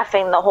 I'm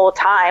laughing the whole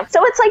time.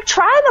 So it's like,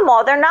 try them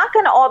all. They're not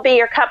going to all be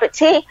your cup of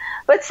tea.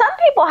 But some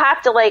people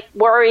have to like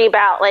worry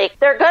about, like,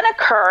 they're going to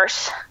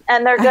curse.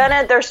 And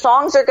their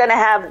songs are gonna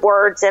have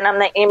words in them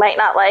that you might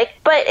not like.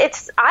 But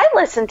I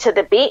listen to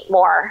the beat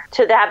more,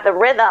 to have the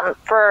rhythm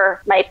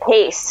for my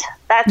pace.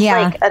 That's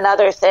like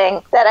another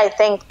thing that I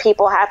think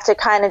people have to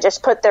kind of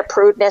just put their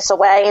prudeness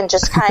away and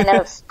just kind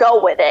of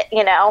go with it,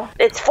 you know?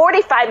 It's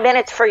 45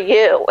 minutes for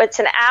you. It's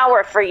an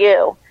hour for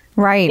you.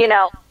 Right. You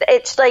know,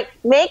 it's like,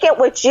 make it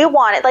what you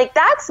want it. Like,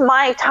 that's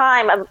my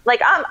time.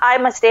 Like,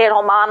 I'm a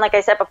stay-at-home mom, like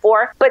I said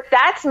before, but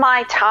that's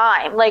my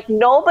time. Like,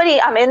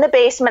 I'm in the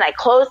basement. I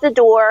close the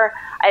door.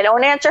 I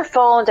don't answer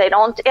phones. I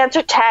don't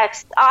answer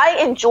texts. I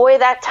enjoy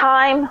that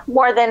time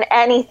more than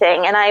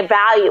anything, and I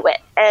value it.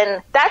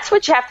 And that's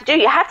what you have to do.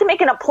 You have to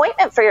make an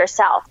appointment for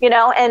yourself, you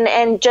know,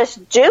 and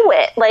just do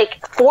it.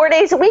 Like, 4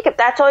 days a week, if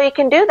that's all you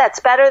can do, that's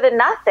better than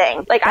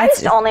nothing. Like, I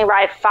used to only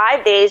ride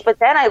 5 days, but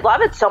then I love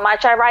it so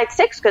much I ride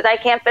 6 because I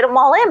can't fit them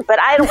all in. But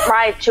I don't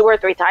ride 2 or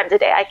 3 times a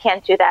day. I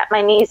can't do that.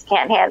 My knees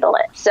can't handle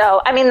it.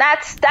 So, I mean,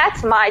 that's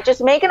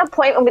just make an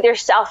appointment with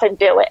yourself and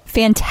do it.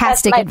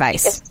 Fantastic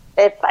advice.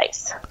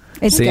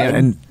 It's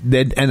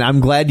and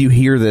I'm glad you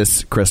hear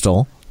this,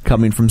 Crystal,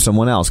 coming from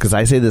someone else, because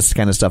I say this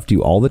kind of stuff to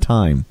you all the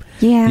time.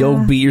 Yeah.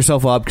 You'll beat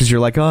yourself up because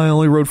you're like, oh, I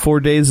only rode 4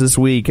 days this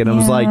week. And I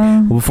was like,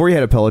 well, before you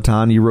had a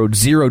Peloton, you rode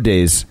 0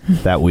 days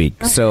that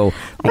week. So,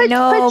 but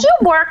you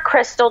work,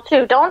 Crystal,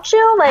 too, don't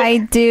you? Like, I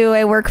do.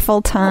 I work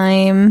full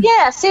time.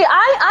 Yeah. See,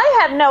 I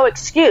have no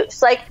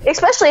excuse. Like,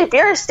 especially if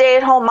you're a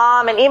stay-at-home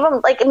mom, and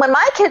even like when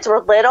my kids were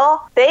little,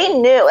 they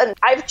knew, and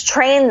I've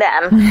trained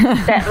them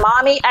that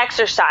mommy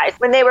exercised.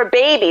 When they were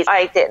babies,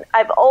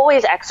 I've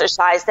always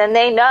exercised, and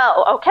they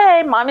know,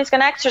 okay, mommy's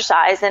going to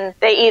exercise. And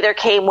they either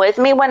came with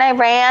me when I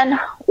ran,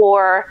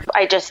 or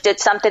I just did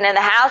something in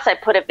the house. I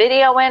put a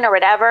video in or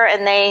whatever,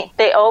 and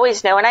they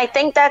always know. And I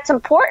think that's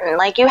important.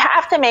 Like, you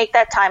have to make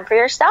that time for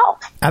yourself.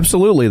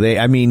 Absolutely.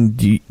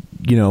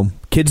 You know,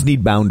 kids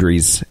need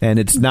boundaries, and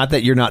it's not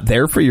that you're not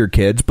there for your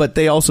kids, but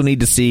they also need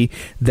to see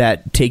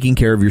that taking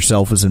care of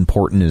yourself is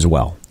important as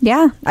well.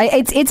 Yeah,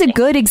 it's a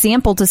good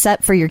example to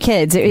set for your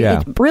kids.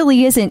 It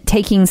really isn't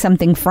taking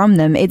something from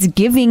them. It's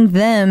giving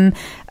them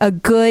a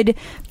good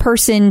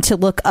person to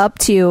look up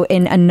to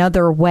in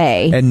another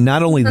way. And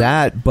not only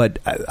that, but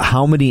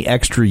how many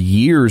extra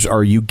years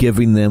are you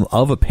giving them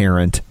of a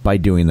parent by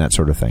doing that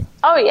sort of thing?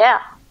 Oh,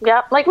 yeah.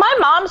 Yeah. Like, my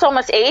mom's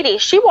almost 80.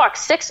 She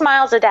walks 6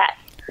 miles a day.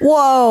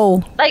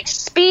 Whoa. Like,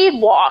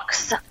 speed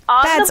walks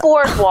on the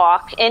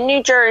boardwalk in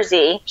New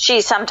Jersey.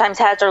 She sometimes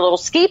has her little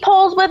ski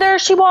poles with her.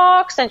 She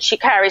walks, and she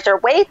carries her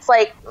weights.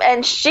 Like,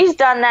 and she's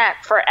done that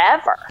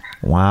forever.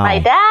 Wow. My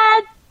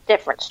dad,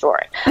 different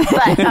story.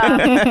 But,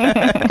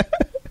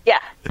 yeah.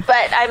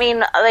 But, I mean,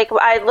 like,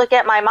 I look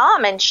at my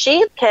mom, and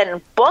she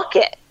can book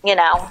it, you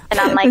know. And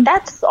I'm like,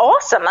 that's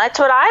awesome. That's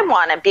what I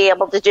want to be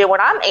able to do when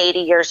I'm 80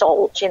 years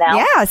old, you know.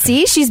 Yeah,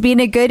 see, she's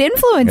being a good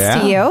influence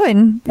to you.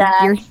 And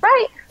That's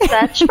right.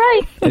 That's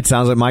right. It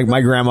sounds like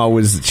my grandma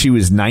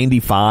was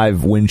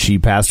 95 when she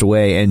passed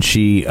away, and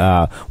she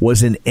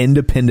was in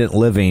independent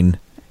living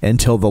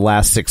until the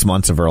last 6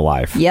 months of her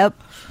life. Yep.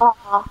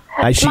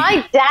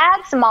 My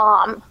dad's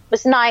mom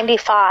was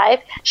 95.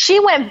 She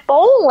went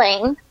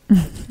bowling,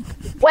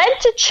 went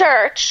to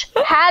church,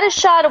 had a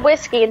shot of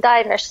whiskey, and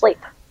died in her sleep.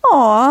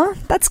 Aw,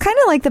 that's kind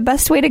of like the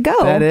best way to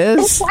go. That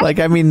is. Like,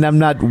 I mean, I'm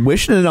not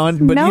wishing it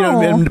on, but, you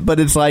know, but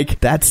it's like,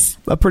 that's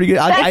a pretty good...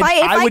 If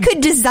I could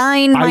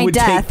design my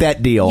death... I would take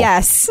that deal.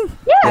 Yes.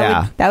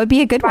 Yeah. That would be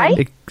a good one.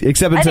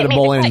 Except instead of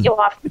bowling... I didn't mean to cut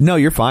you off. No,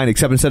 you're fine.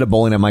 Except instead of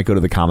bowling, I might go to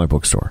the comic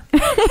book store.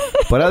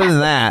 But other than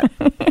that,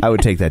 I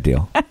would take that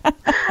deal.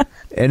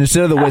 And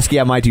instead of the whiskey,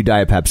 I might do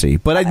Diet Pepsi.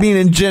 But I mean,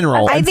 in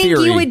general, I think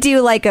you would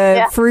do like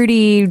a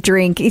fruity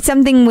drink,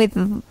 something with,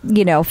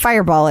 you know,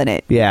 Fireball in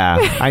it. Yeah,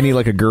 I need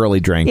like a girly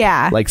drink.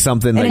 Yeah, like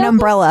something and an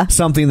umbrella,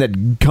 something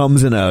that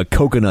comes in a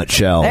coconut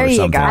shell. There or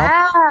something. You go.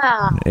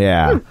 Wow.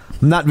 Yeah,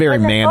 not very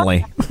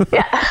manly.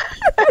 Yeah.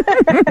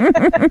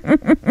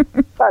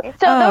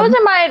 So those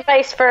are my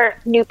advice for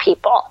new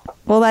people.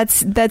 Well,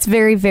 that's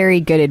very,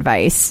 very good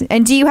advice.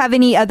 And do you have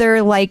any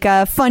other like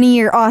funny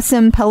or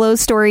awesome Pelo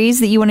stories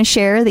that you want to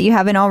share that you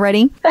haven't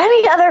already?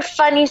 Any other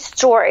funny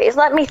stories?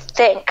 Let me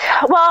think.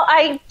 Well,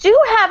 I do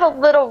have a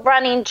little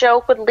running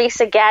joke with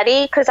Lisa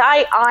Getty because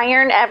I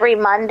iron every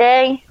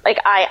Monday. Like,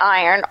 I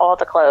iron all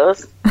the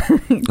clothes.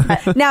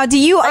 Now, do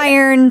you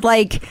iron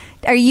like...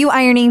 Are you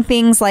ironing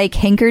things like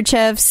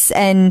handkerchiefs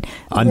and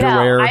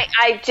underwear? No,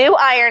 I do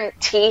iron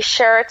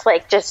T-shirts,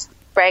 like just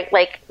right?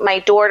 Like my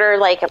daughter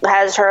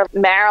has her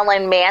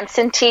Marilyn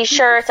Manson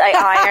t-shirts. I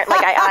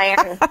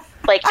iron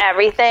like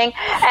everything.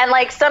 And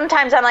like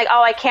sometimes I'm like,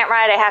 oh, I can't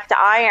ride, I have to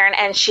iron.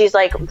 And she's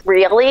like,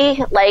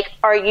 really? Like,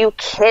 are you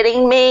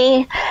kidding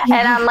me?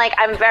 And I'm like,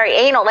 I'm very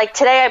anal. Like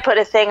today I put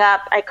a thing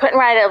up. I couldn't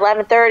ride at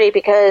 11:30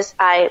 because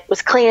I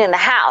was cleaning the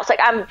house. Like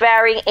I'm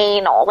very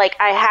anal. Like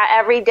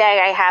every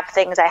day I have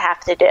things I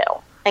have to do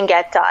and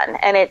get done,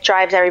 and it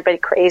drives everybody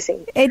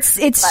crazy. It's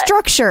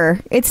structure.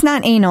 It's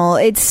not anal.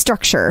 It's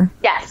structure.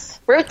 Yes,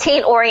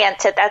 routine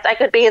oriented. I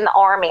could be in the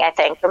army. I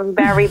think I'm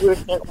very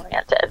routine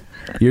oriented.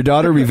 Your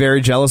daughter would be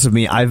very jealous of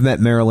me. I've met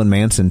Marilyn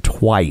Manson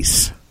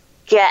twice.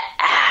 Get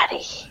out of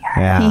here.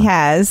 Yeah. He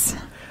has.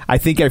 I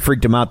think I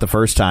freaked him out the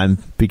first time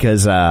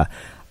because I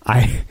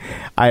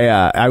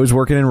was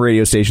working in a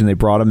radio station. They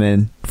brought him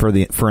in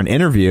for an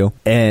interview,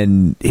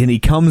 and he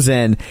comes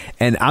in,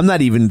 and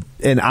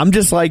I'm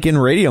just like in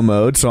radio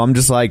mode, so I'm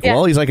just like,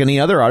 well, he's like any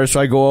other artist. So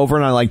I go over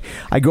and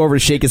I go over to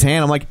shake his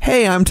hand. I'm like,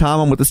 hey, I'm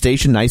Tom. I'm with the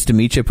station. Nice to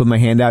meet you. Put my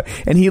hand out,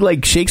 and he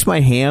like shakes my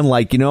hand,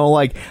 like, you know,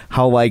 like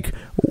how like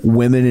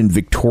women in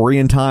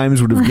Victorian times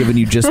would have given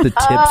you just the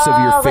tips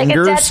of your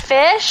fingers, like a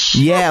dead fish.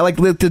 Yeah, like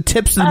the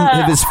tips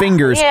of his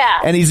fingers. Yeah.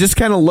 And he's just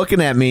kind of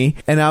looking at me,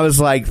 and I was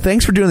like,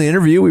 thanks for doing the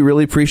interview. We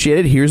really appreciate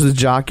it. Here's the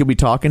jock you'll be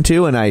talking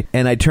to. And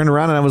I turned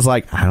around and I was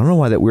like, I don't know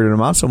why that weirded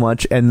him out so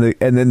much. And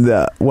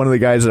then one of the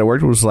guys that I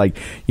worked with was like,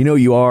 you know,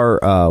 you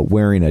are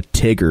wearing a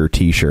Tigger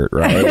t-shirt,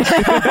 right?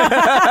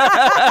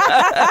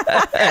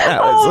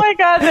 Oh my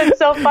God, that's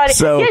so funny.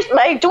 So, yes,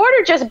 my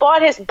daughter just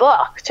bought his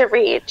book to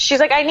read. She's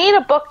like, I need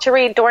a book to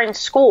read during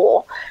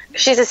school.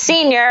 She's a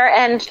senior,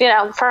 and you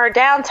know, for her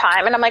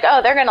downtime. And I'm like,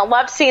 oh, they're gonna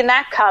love seeing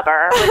that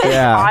cover with his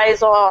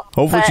eyes all.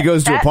 Hopefully, she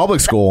goes to a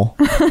public school.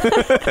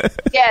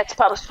 Yeah, it's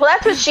public school.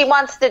 That's what she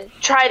wants to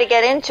try to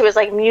get into, is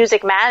like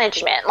music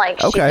management.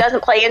 Like she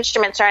doesn't play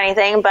instruments or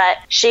anything, but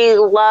she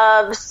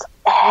loves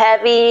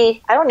heavy,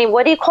 I don't know,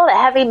 what do you call it,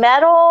 heavy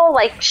metal?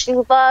 Like she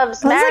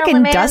loves Marilyn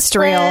like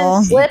industrial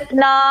Manson,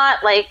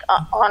 Slipknot, like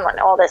on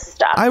all this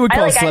stuff. I would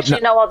call Slipknot.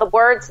 Actually know all the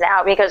words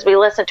now because we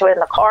listen to it in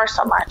the car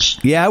so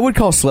much. Yeah, I would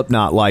call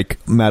Slipknot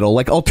like metal,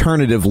 like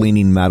alternative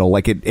leaning metal.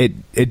 Like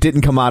it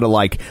didn't come out of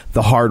like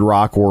the hard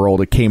rock world.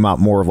 It came out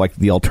more of like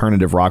the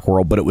alternative rock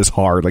world, but it was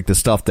hard, like the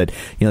stuff that,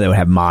 you know, they would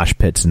have mosh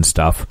pits and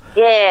stuff.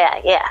 Yeah.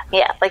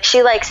 Like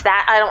she likes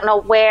that. I don't know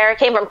where it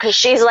came from, because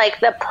she's like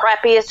the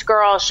preppiest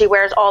girl. She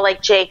wears all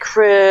like J.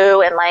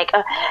 Crew and like,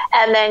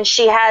 and then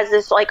she has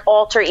this like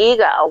alter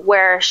ego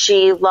where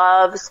she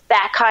loves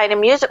that kind of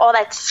music, all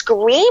that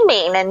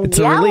screaming and it's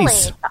yelling. A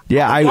release.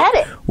 Yeah, I get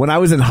it. When I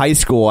was in high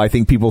school, I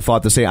think people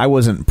thought the same. I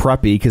wasn't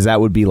preppy because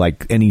that would be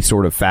like any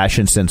sort of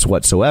fashion sense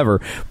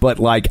whatsoever. But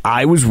like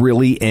I was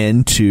really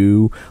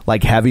into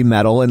like heavy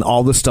metal and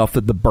all the stuff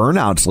that the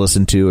Burnouts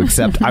listened to.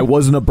 Except I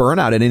wasn't a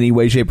Burnout in any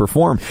way, shape, or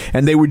form,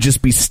 and they would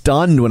just be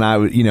stunned when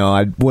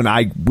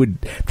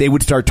they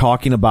would start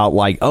talking about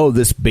like, oh,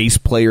 this bass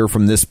player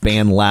from this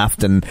band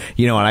left, and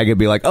you know, and I could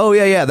be like, oh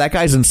yeah, that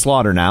guy's in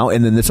Slaughter now,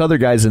 and then this other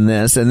guy's in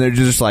this, and they're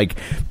just like,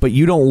 but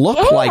you don't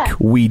look like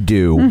we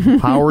do.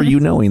 How are you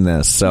knowing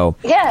this? So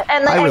yeah,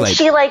 and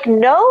she like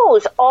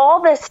knows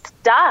all this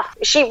stuff.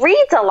 She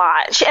reads a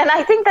lot, and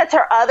I think that's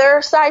her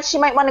other side. She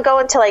might want to go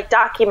into like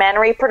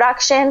documentary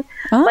production.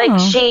 Like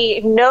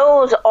she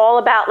knows all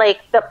about like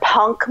the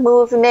punk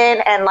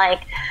movement, and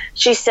like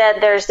she said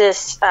there's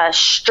this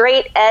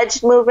straight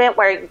edge movement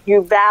where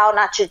you vow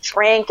not to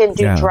drink and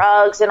do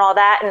drugs and all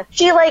that, and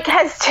she like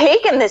has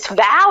taken this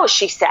vow.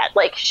 She said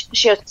like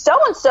she goes, so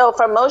and so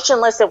from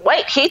Motionless in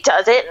White, he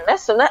does it and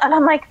this and that, and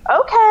I'm like,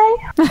 okay,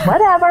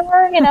 whatever,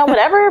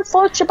 whatever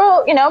floats your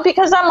boat,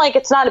 because I'm like,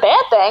 it's not a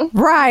bad thing,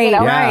 right?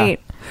 Right.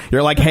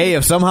 You're like, hey,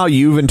 if somehow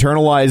you've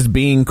internalized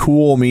being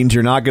cool means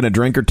you're not going to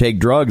drink or take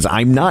drugs,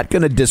 I'm not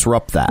going to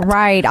disrupt that.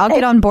 Right. I'll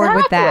get on board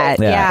with that.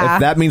 Yeah.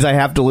 If that means I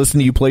have to listen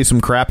to you play some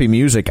crappy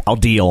music, I'll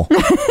deal.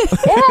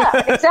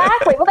 Yeah,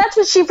 exactly. Well, that's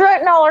what she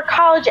wrote in all her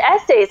college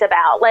essays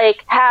about,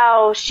 like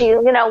how she,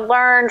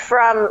 learned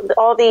from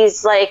all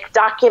these like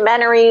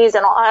documentaries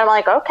and all. I'm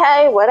like,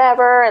 okay,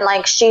 whatever. And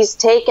like she's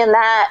taken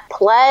that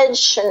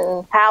pledge,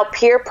 and how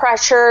peer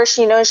pressure,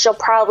 she knows she'll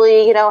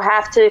probably,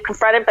 have to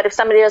confront it. But if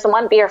somebody doesn't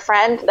want to be her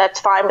friend, that's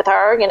fine with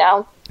her,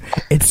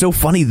 It's so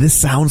funny. This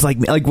sounds like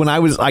when I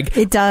was like,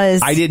 it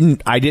does. I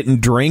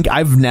didn't drink.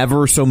 I've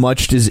never so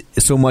much as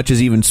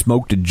even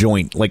smoked a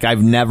joint. Like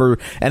I've never,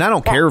 and I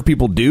don't care if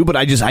people do, but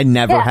I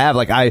never have.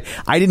 Like I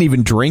didn't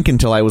even drink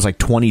until I was like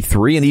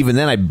 23, and even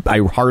then I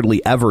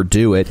hardly ever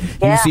do it.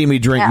 You see me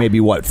drink maybe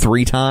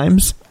 3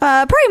 times?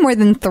 Probably more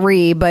than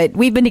 3, but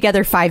we've been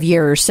together 5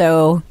 years,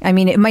 so I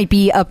mean it might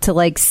be up to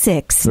like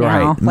 6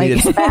 now. Right. Like,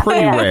 it's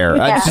pretty rare.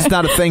 It's just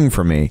not a thing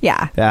for me.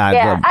 Yeah.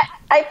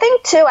 I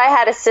think, too, I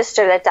had a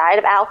sister that died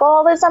of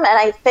alcoholism, and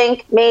I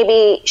think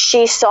maybe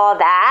she saw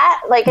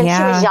that, like, and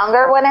she was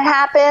younger when it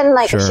happened,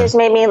 like, she was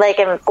maybe, like,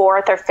 in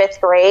 4th or 5th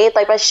grade,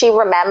 like, but she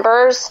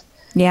remembers,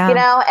 and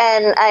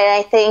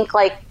I think,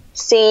 like,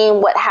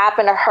 seeing what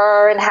happened to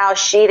her and how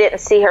she didn't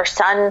see her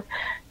son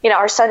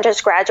her son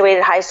just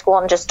graduated high school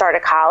and just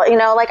started college.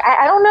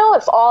 I don't know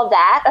if all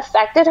that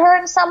affected her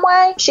in some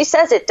way. She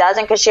says it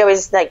doesn't because she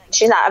always,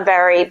 she's not a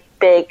very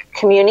big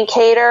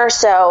communicator.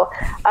 So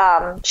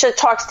she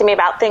talks to me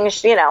about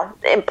things,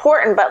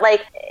 important. But,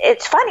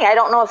 it's funny. I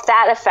don't know if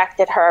that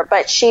affected her.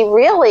 But she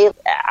really,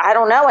 I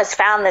don't know, has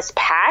found this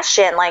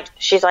passion.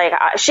 She's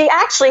she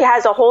actually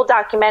has a whole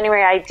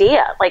documentary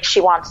idea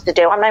she wants to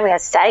do. I'm not even going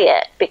to say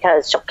it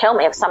because she'll kill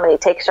me if somebody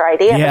takes her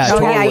idea. Yeah,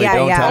 totally.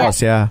 Don't tell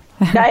us, yeah.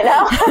 I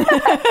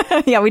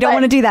know. Yeah, we don't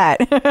want to do that.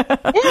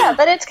 Yeah,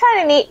 but it's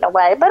kind of neat in a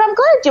way. But I'm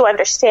glad you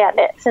understand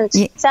it, since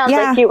it sounds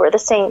like you were the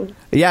same.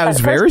 Yeah, it was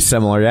very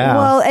similar, yeah.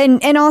 Well,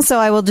 and also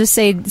I will just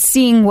say,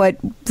 seeing what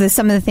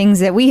some of the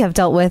things that we have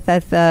dealt with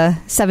at the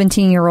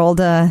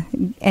 17-year-old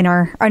in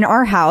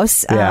our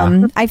house,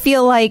 I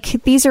feel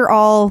like these are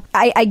all,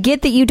 I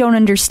get that you don't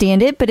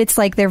understand it, but it's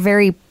they're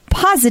very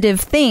positive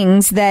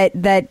things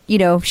that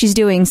she's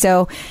doing.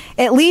 So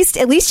at least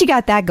you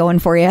got that going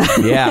for you.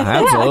 Yeah,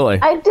 absolutely.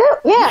 I do.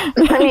 Yeah.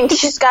 I mean,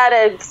 she's got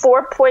a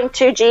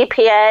 4.2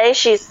 GPA.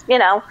 She's,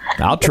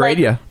 I'll trade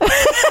you.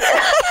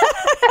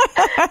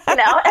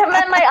 And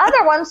then my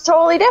other one's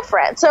totally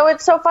different. So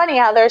it's so funny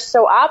how they're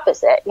so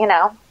opposite,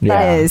 Yeah.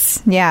 It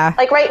is. Yeah.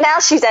 Right now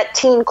she's at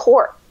teen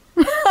court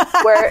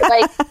where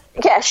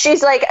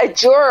she's a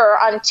juror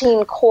on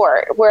teen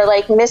court where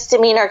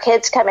misdemeanor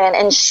kids come in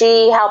and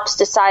she helps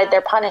decide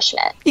their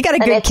punishment. You got a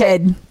good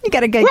kid. You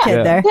got a good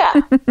kid there.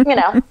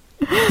 Yeah.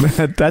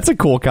 That's a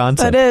cool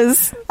concept. That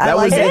is.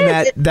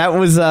 That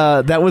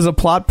was a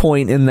plot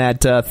point in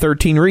that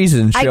 13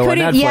 Reasons show on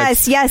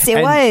Netflix. Yes,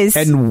 it was.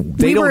 And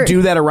they don't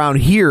do that around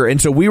here. And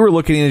so we were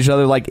looking at each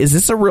other is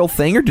this a real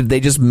thing or did they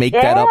just make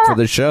that up for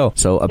the show?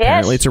 So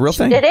apparently it's a real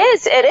thing. It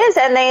is.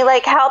 And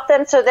they help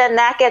them, so then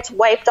that gets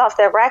wiped off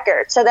their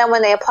record. So then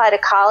when they apply to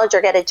college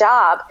or get a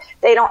job,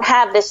 they don't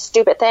have this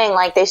stupid thing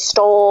they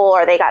stole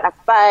or they got in a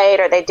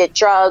fight or they did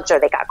drugs or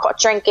they got caught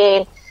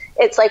drinking.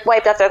 It's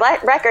wiped off their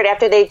record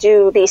after they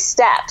do these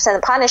steps and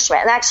the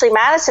punishment. And actually,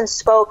 Madison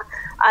spoke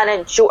on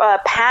a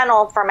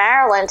panel for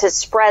Maryland to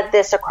spread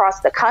this across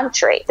the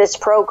country, this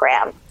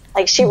program.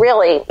 She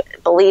really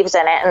believes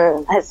in it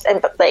and has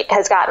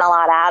gotten a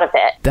lot out of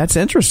it. That's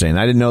interesting.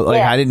 I didn't know.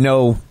 I didn't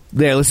know.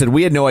 Yeah, listen,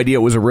 we had no idea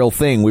it was a real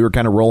thing. We were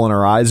kind of rolling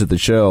our eyes at the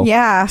show.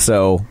 Yeah.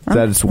 So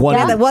that's one.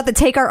 Yeah, we'll have to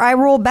take our eye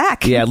roll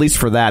back. Yeah, at least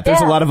for that.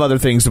 There's a lot of other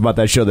things about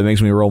that show that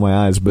makes me roll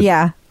my eyes, but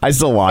I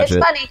still watch it.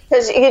 It's funny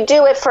because you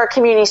do it for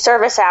community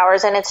service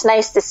hours, and it's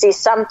nice to see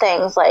some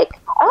things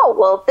oh,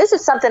 well, this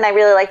is something I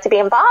really like to be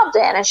involved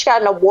in. And she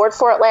got an award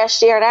for it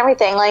last year and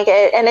everything.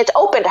 And it's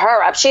opened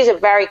her up. She's a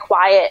very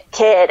quiet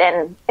kid,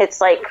 and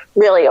it's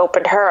really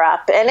opened her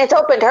up. And it's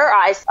opened her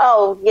eyes.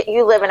 Oh,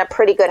 you live in a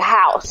pretty good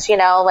house,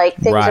 things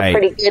are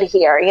pretty good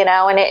here,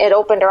 and it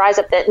opened her eyes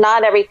up that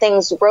not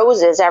everything's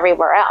roses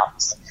everywhere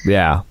else.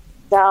 Yeah.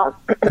 So,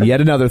 yet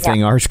another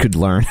thing ours could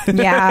learn.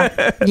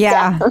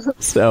 Yeah.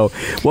 So,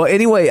 well,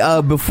 anyway,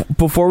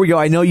 before we go,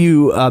 I know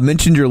you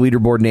mentioned your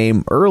leaderboard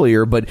name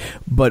earlier, but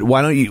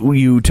why don't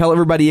you tell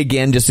everybody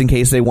again, just in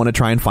case they want to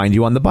try and find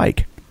you on the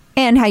bike,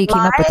 and how you came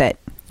up with it.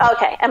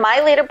 Okay, and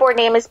my leaderboard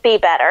name is Be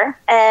Better.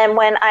 And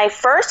when I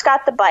first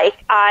got the bike,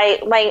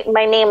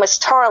 my name was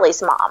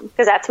Charlie's mom,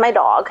 because that's my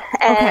dog.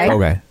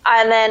 And,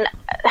 and then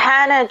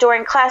Hannah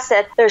during class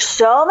said, "There's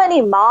so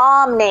many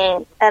mom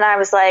names," and I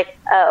was like,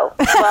 "Oh,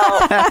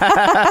 well,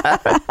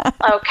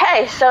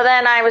 okay." So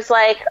then I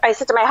said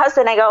to my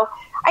husband, I go,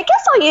 "I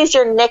guess I'll use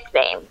your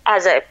nickname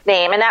as a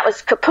name," and that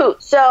was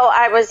Caputo. So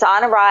I was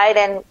on a ride,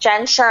 and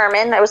Jen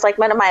Sherman, it was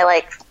one of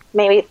my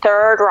maybe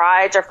third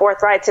rides or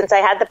fourth ride since I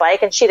had the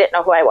bike, and she didn't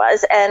know who I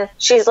was. And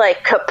she's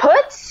like,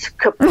 Kaput?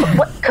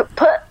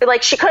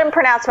 She couldn't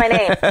pronounce my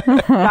name.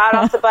 Got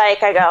off the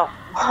bike. I go,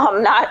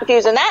 I'm not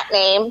using that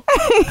name,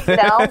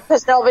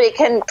 because nobody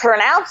can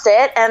pronounce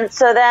it. And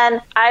so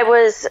then I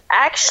was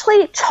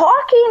actually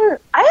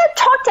I had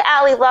talked to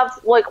Allie Love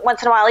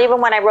once in a while,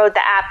 even when I rode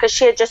the app, because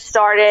she had just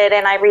started,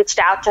 and I reached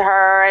out to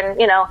her and,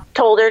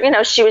 told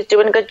her, she was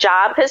doing a good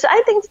job, because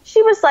I think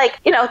she was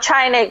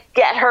trying to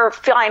get her,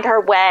 find her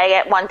way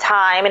at one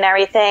time and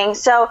everything.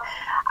 So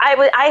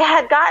I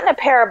had gotten a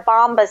pair of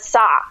Bombas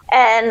socks,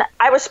 and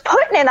I was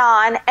putting it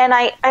on, and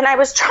I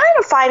was trying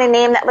to find a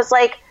name that was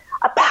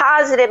a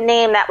positive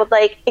name that would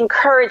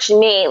encourage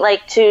me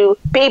to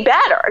be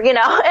better,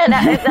 and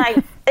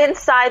I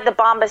inside the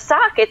Bombas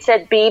sock it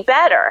said "Be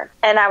Better,"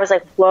 and I was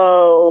like,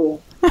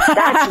 whoa,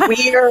 that's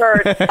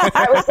weird.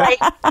 I was like,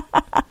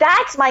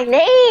 that's my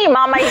name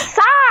on my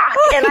sock,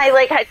 and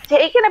I had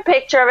taken a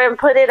picture of it and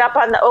put it up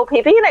on the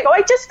OPP, and I go,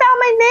 I just found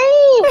my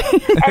name.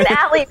 And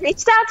Allie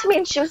reached out to me,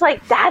 and she was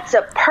like, that's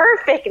a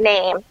perfect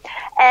name.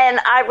 And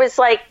I was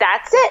like,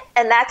 that's it.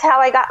 And that's how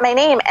I got my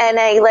name. And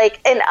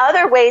in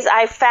other ways,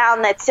 I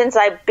found that since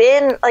I've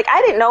been,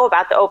 I didn't know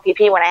about the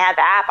OPP when I had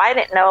the app. I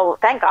didn't know,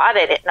 thank God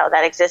I didn't know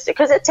that existed,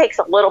 because it takes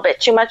a little bit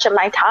too much of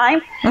my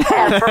time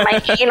for my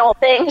anal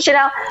things,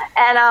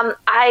 And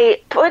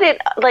I put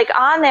it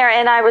on there,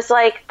 and I was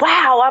like,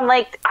 wow, I'm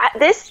like,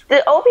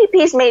 the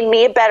OPP's made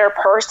me a better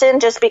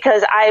person, just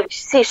because I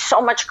see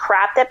so much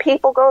crap that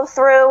people go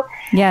through.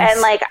 Yes.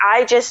 And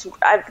I just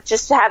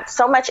have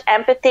so much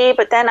empathy,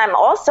 but then I'm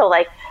also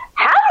like,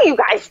 how do you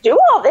guys do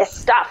all this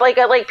stuff? Like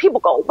people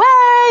go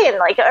away and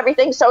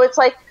everything. So it's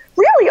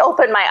really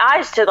opened my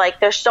eyes to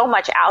there's so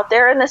much out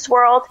there in this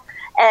world.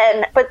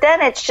 But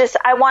then it's just,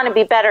 I want to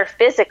be better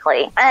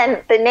physically.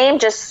 And the name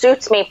just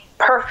suits me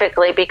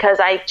perfectly, because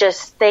I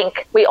just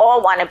think we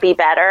all want to be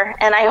better.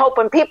 And I hope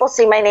when people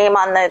see my name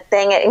on the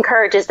thing, it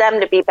encourages them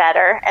to be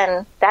better.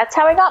 And that's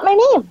how I got my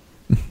name.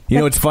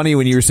 It's funny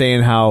when you were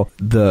saying how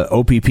the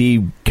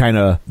OPP kind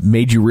of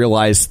made you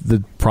realize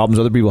the problems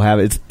other people have.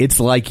 It's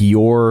like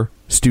your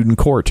student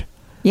court.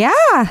 Yeah.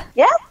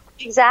 Yeah,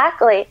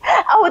 exactly.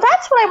 Oh,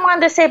 that's what I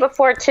wanted to say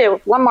before, too.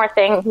 One more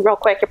thing real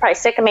quick. You're probably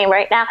sick of me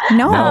right now.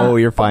 No,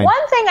 you're fine.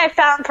 One thing I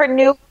found for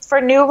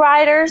new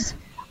riders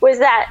was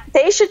that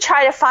they should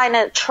try to find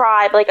a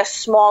tribe, a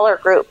smaller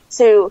group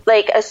to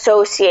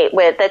associate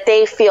with, that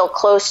they feel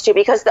close to,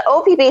 because the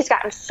OPP has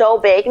gotten so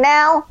big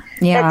now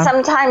that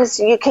sometimes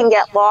you can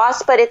get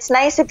lost. But it's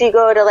nice if you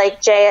go to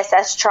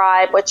JSS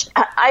Tribe, which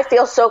I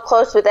feel so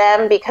close with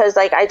them, because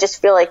I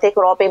just feel like they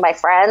could all be my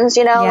friends,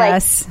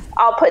 Yes.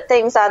 I'll put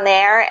things on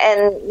there,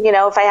 and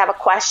if I have a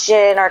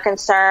question or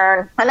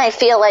concern, and I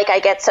feel like I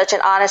get such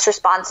an honest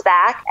response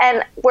back.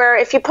 And where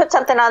if you put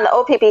something on the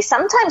OPP,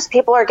 sometimes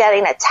people are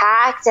getting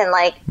attacked, and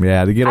they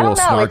get a little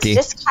snarky.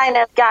 It's just kind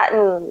of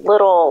gotten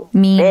little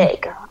mean.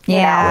 big,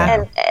 Yeah.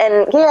 and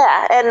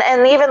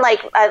even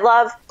I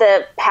love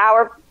the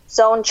Power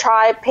Zone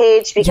Tribe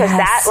page, because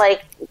that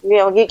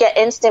you get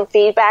instant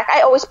feedback.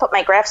 I always put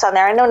my graphs on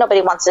there. I know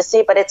nobody wants to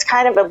see, but it's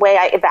kind of a way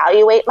I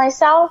evaluate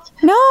myself.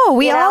 No,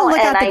 we all look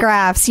at the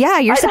graphs. Yeah,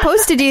 you're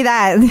supposed to do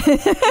that.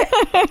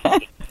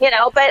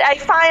 But I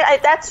find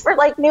that's for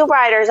new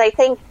riders. I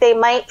think they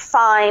might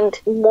find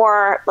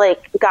more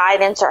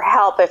guidance or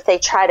help if they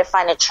try to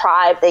find a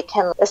tribe they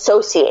can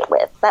associate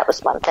with. That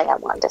was one thing I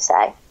wanted to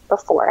say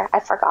before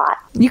I forgot.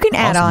 You can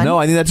add on. No,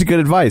 I think that's a good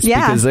advice,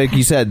 because like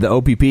you said, the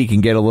OPP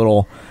can get a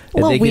little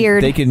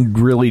weird. They can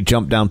really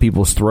jump down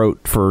people's throat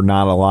for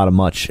not a lot of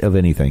much of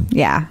anything.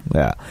 Yeah.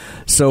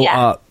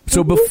 So,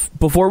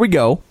 before we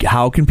go,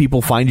 how can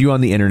people find you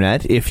on the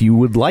internet if you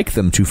would like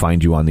them to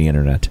find you on the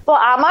internet? Well,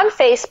 I'm on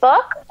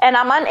Facebook, and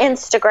I'm on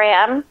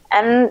Instagram,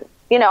 and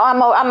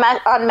I'm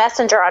on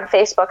Messenger on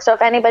Facebook. So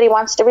if anybody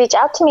wants to reach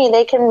out to me,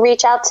 they can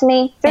reach out to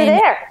me through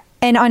there.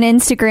 And on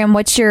Instagram,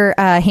 what's your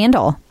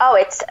handle? Oh,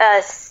 it's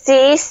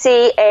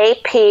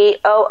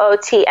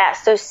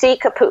CCAPOOTS. So C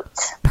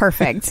Caputo.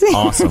 Perfect.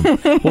 Awesome.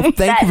 Well,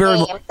 thank you very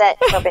much.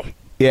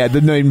 Yeah,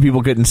 the name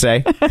people couldn't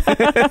say.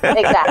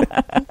 Exactly.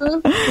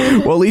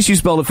 Well, at least you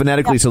spelled it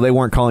phonetically, so they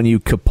weren't calling you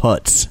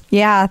Caputs.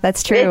 Yeah,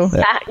 that's true.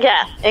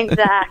 Yeah,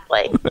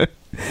 exactly.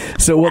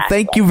 So,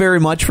 thank you very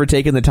much for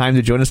taking the time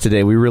to join us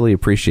today. We really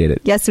appreciate it.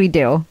 Yes, we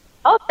do.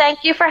 Oh,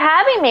 thank you for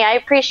having me. I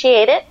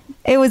appreciate it.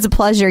 It was a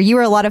pleasure. You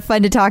were a lot of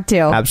fun to talk to.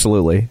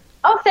 Absolutely.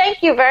 Oh,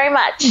 thank you very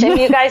much. And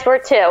you guys were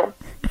too.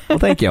 Well,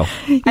 thank you.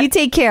 You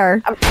take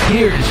care.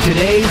 Here's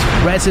today's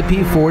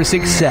recipe for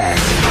success.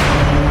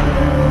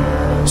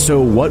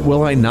 So, what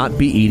will I not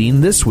be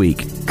eating this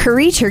week?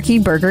 Curry turkey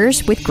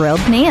burgers with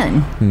grilled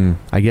naan.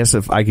 I guess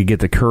if I could get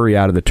the curry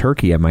out of the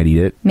turkey, I might eat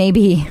it.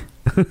 Maybe.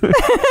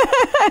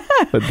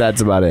 But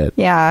that's about it.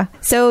 Yeah.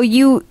 So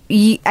you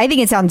I think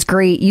it sounds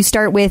great. You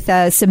start with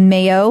some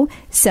mayo,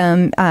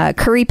 some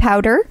curry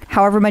powder,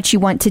 however much you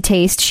want to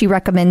taste. She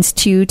recommends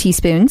 2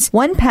 teaspoons,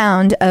 1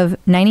 pound of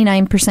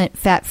 99%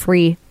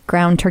 fat-free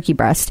ground turkey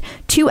breast,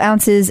 2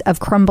 ounces of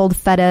crumbled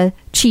feta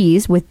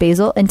cheese with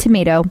basil and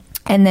tomato,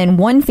 and then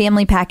 1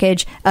 family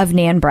package of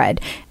naan bread.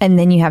 And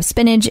then you have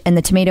spinach, and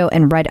the tomato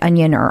and red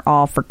onion are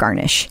all for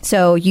garnish.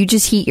 So you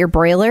just heat your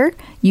broiler,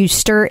 you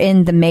stir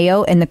in the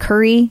mayo and the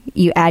curry,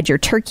 you add your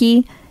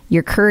turkey,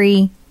 your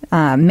curry,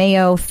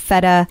 mayo,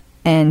 feta,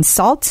 and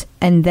salt,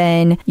 and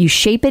then you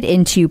shape it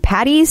into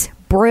patties,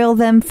 broil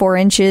them 4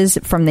 inches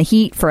from the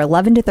heat for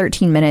 11 to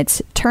 13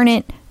 minutes, turn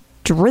it,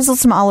 drizzle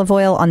some olive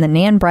oil on the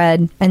naan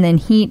bread, and then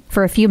heat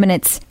for a few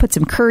minutes. Put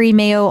some curry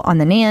mayo on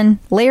the naan,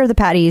 layer the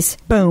patties,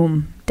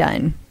 boom,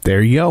 done.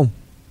 There you go.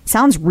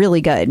 Sounds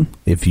really good.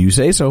 If you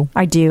say so.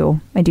 I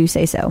do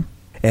say so.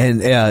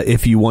 And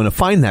if you want to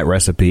find that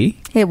recipe,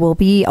 it will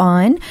be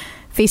on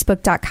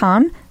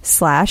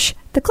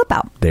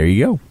facebook.com/theclipout. There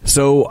you go.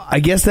 So I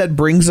guess that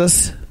brings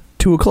us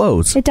to a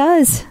close. It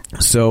does.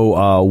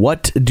 So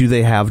what do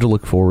they have to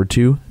look forward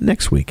to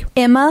next week?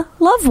 Emma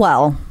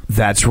Lovewell.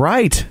 That's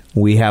right.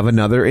 We have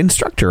another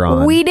instructor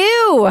on. We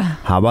do.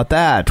 How about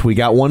that? We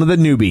got one of the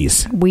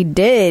newbies. We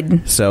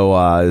did.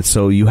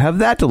 So you have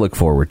that to look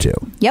forward to.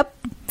 Yep.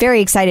 very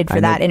excited for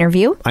that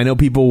interview. I know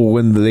people,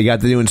 when they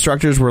got the new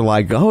instructors, were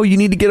like, oh, you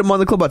need to get them on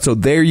the Club Out. So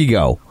there you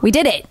go. We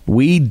did it.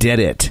 We did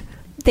it.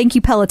 Thank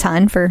you,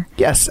 Peloton, for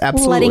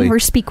letting her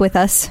speak with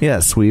us.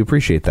 Yes, we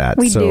appreciate that.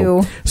 We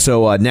do.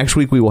 So next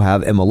week we will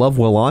have Emma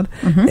Lovewell on.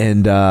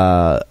 And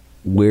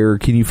where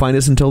can you find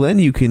us until then?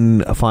 You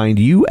can find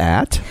you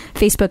at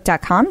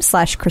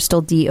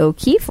Facebook.com/Crystal D.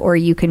 O'Keefe, or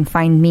you can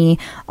find me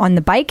on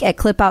the bike at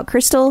Clip Out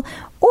Crystal,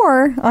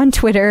 or on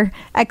Twitter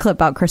at Clip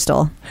Out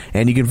Crystal.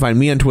 And you can find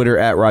me on Twitter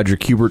at Roger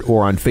Kubert,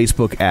 or on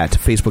Facebook at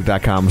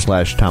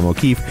Facebook.com/Tom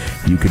O'Keefe.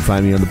 You can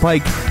find me on the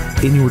bike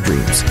in your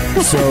dreams.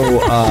 So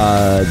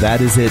that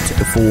is it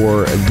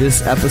for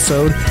this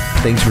episode.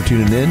 Thanks for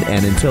tuning in,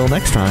 and until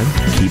next time,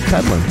 keep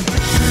pedaling.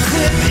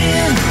 Clip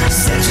in,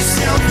 set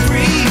yourself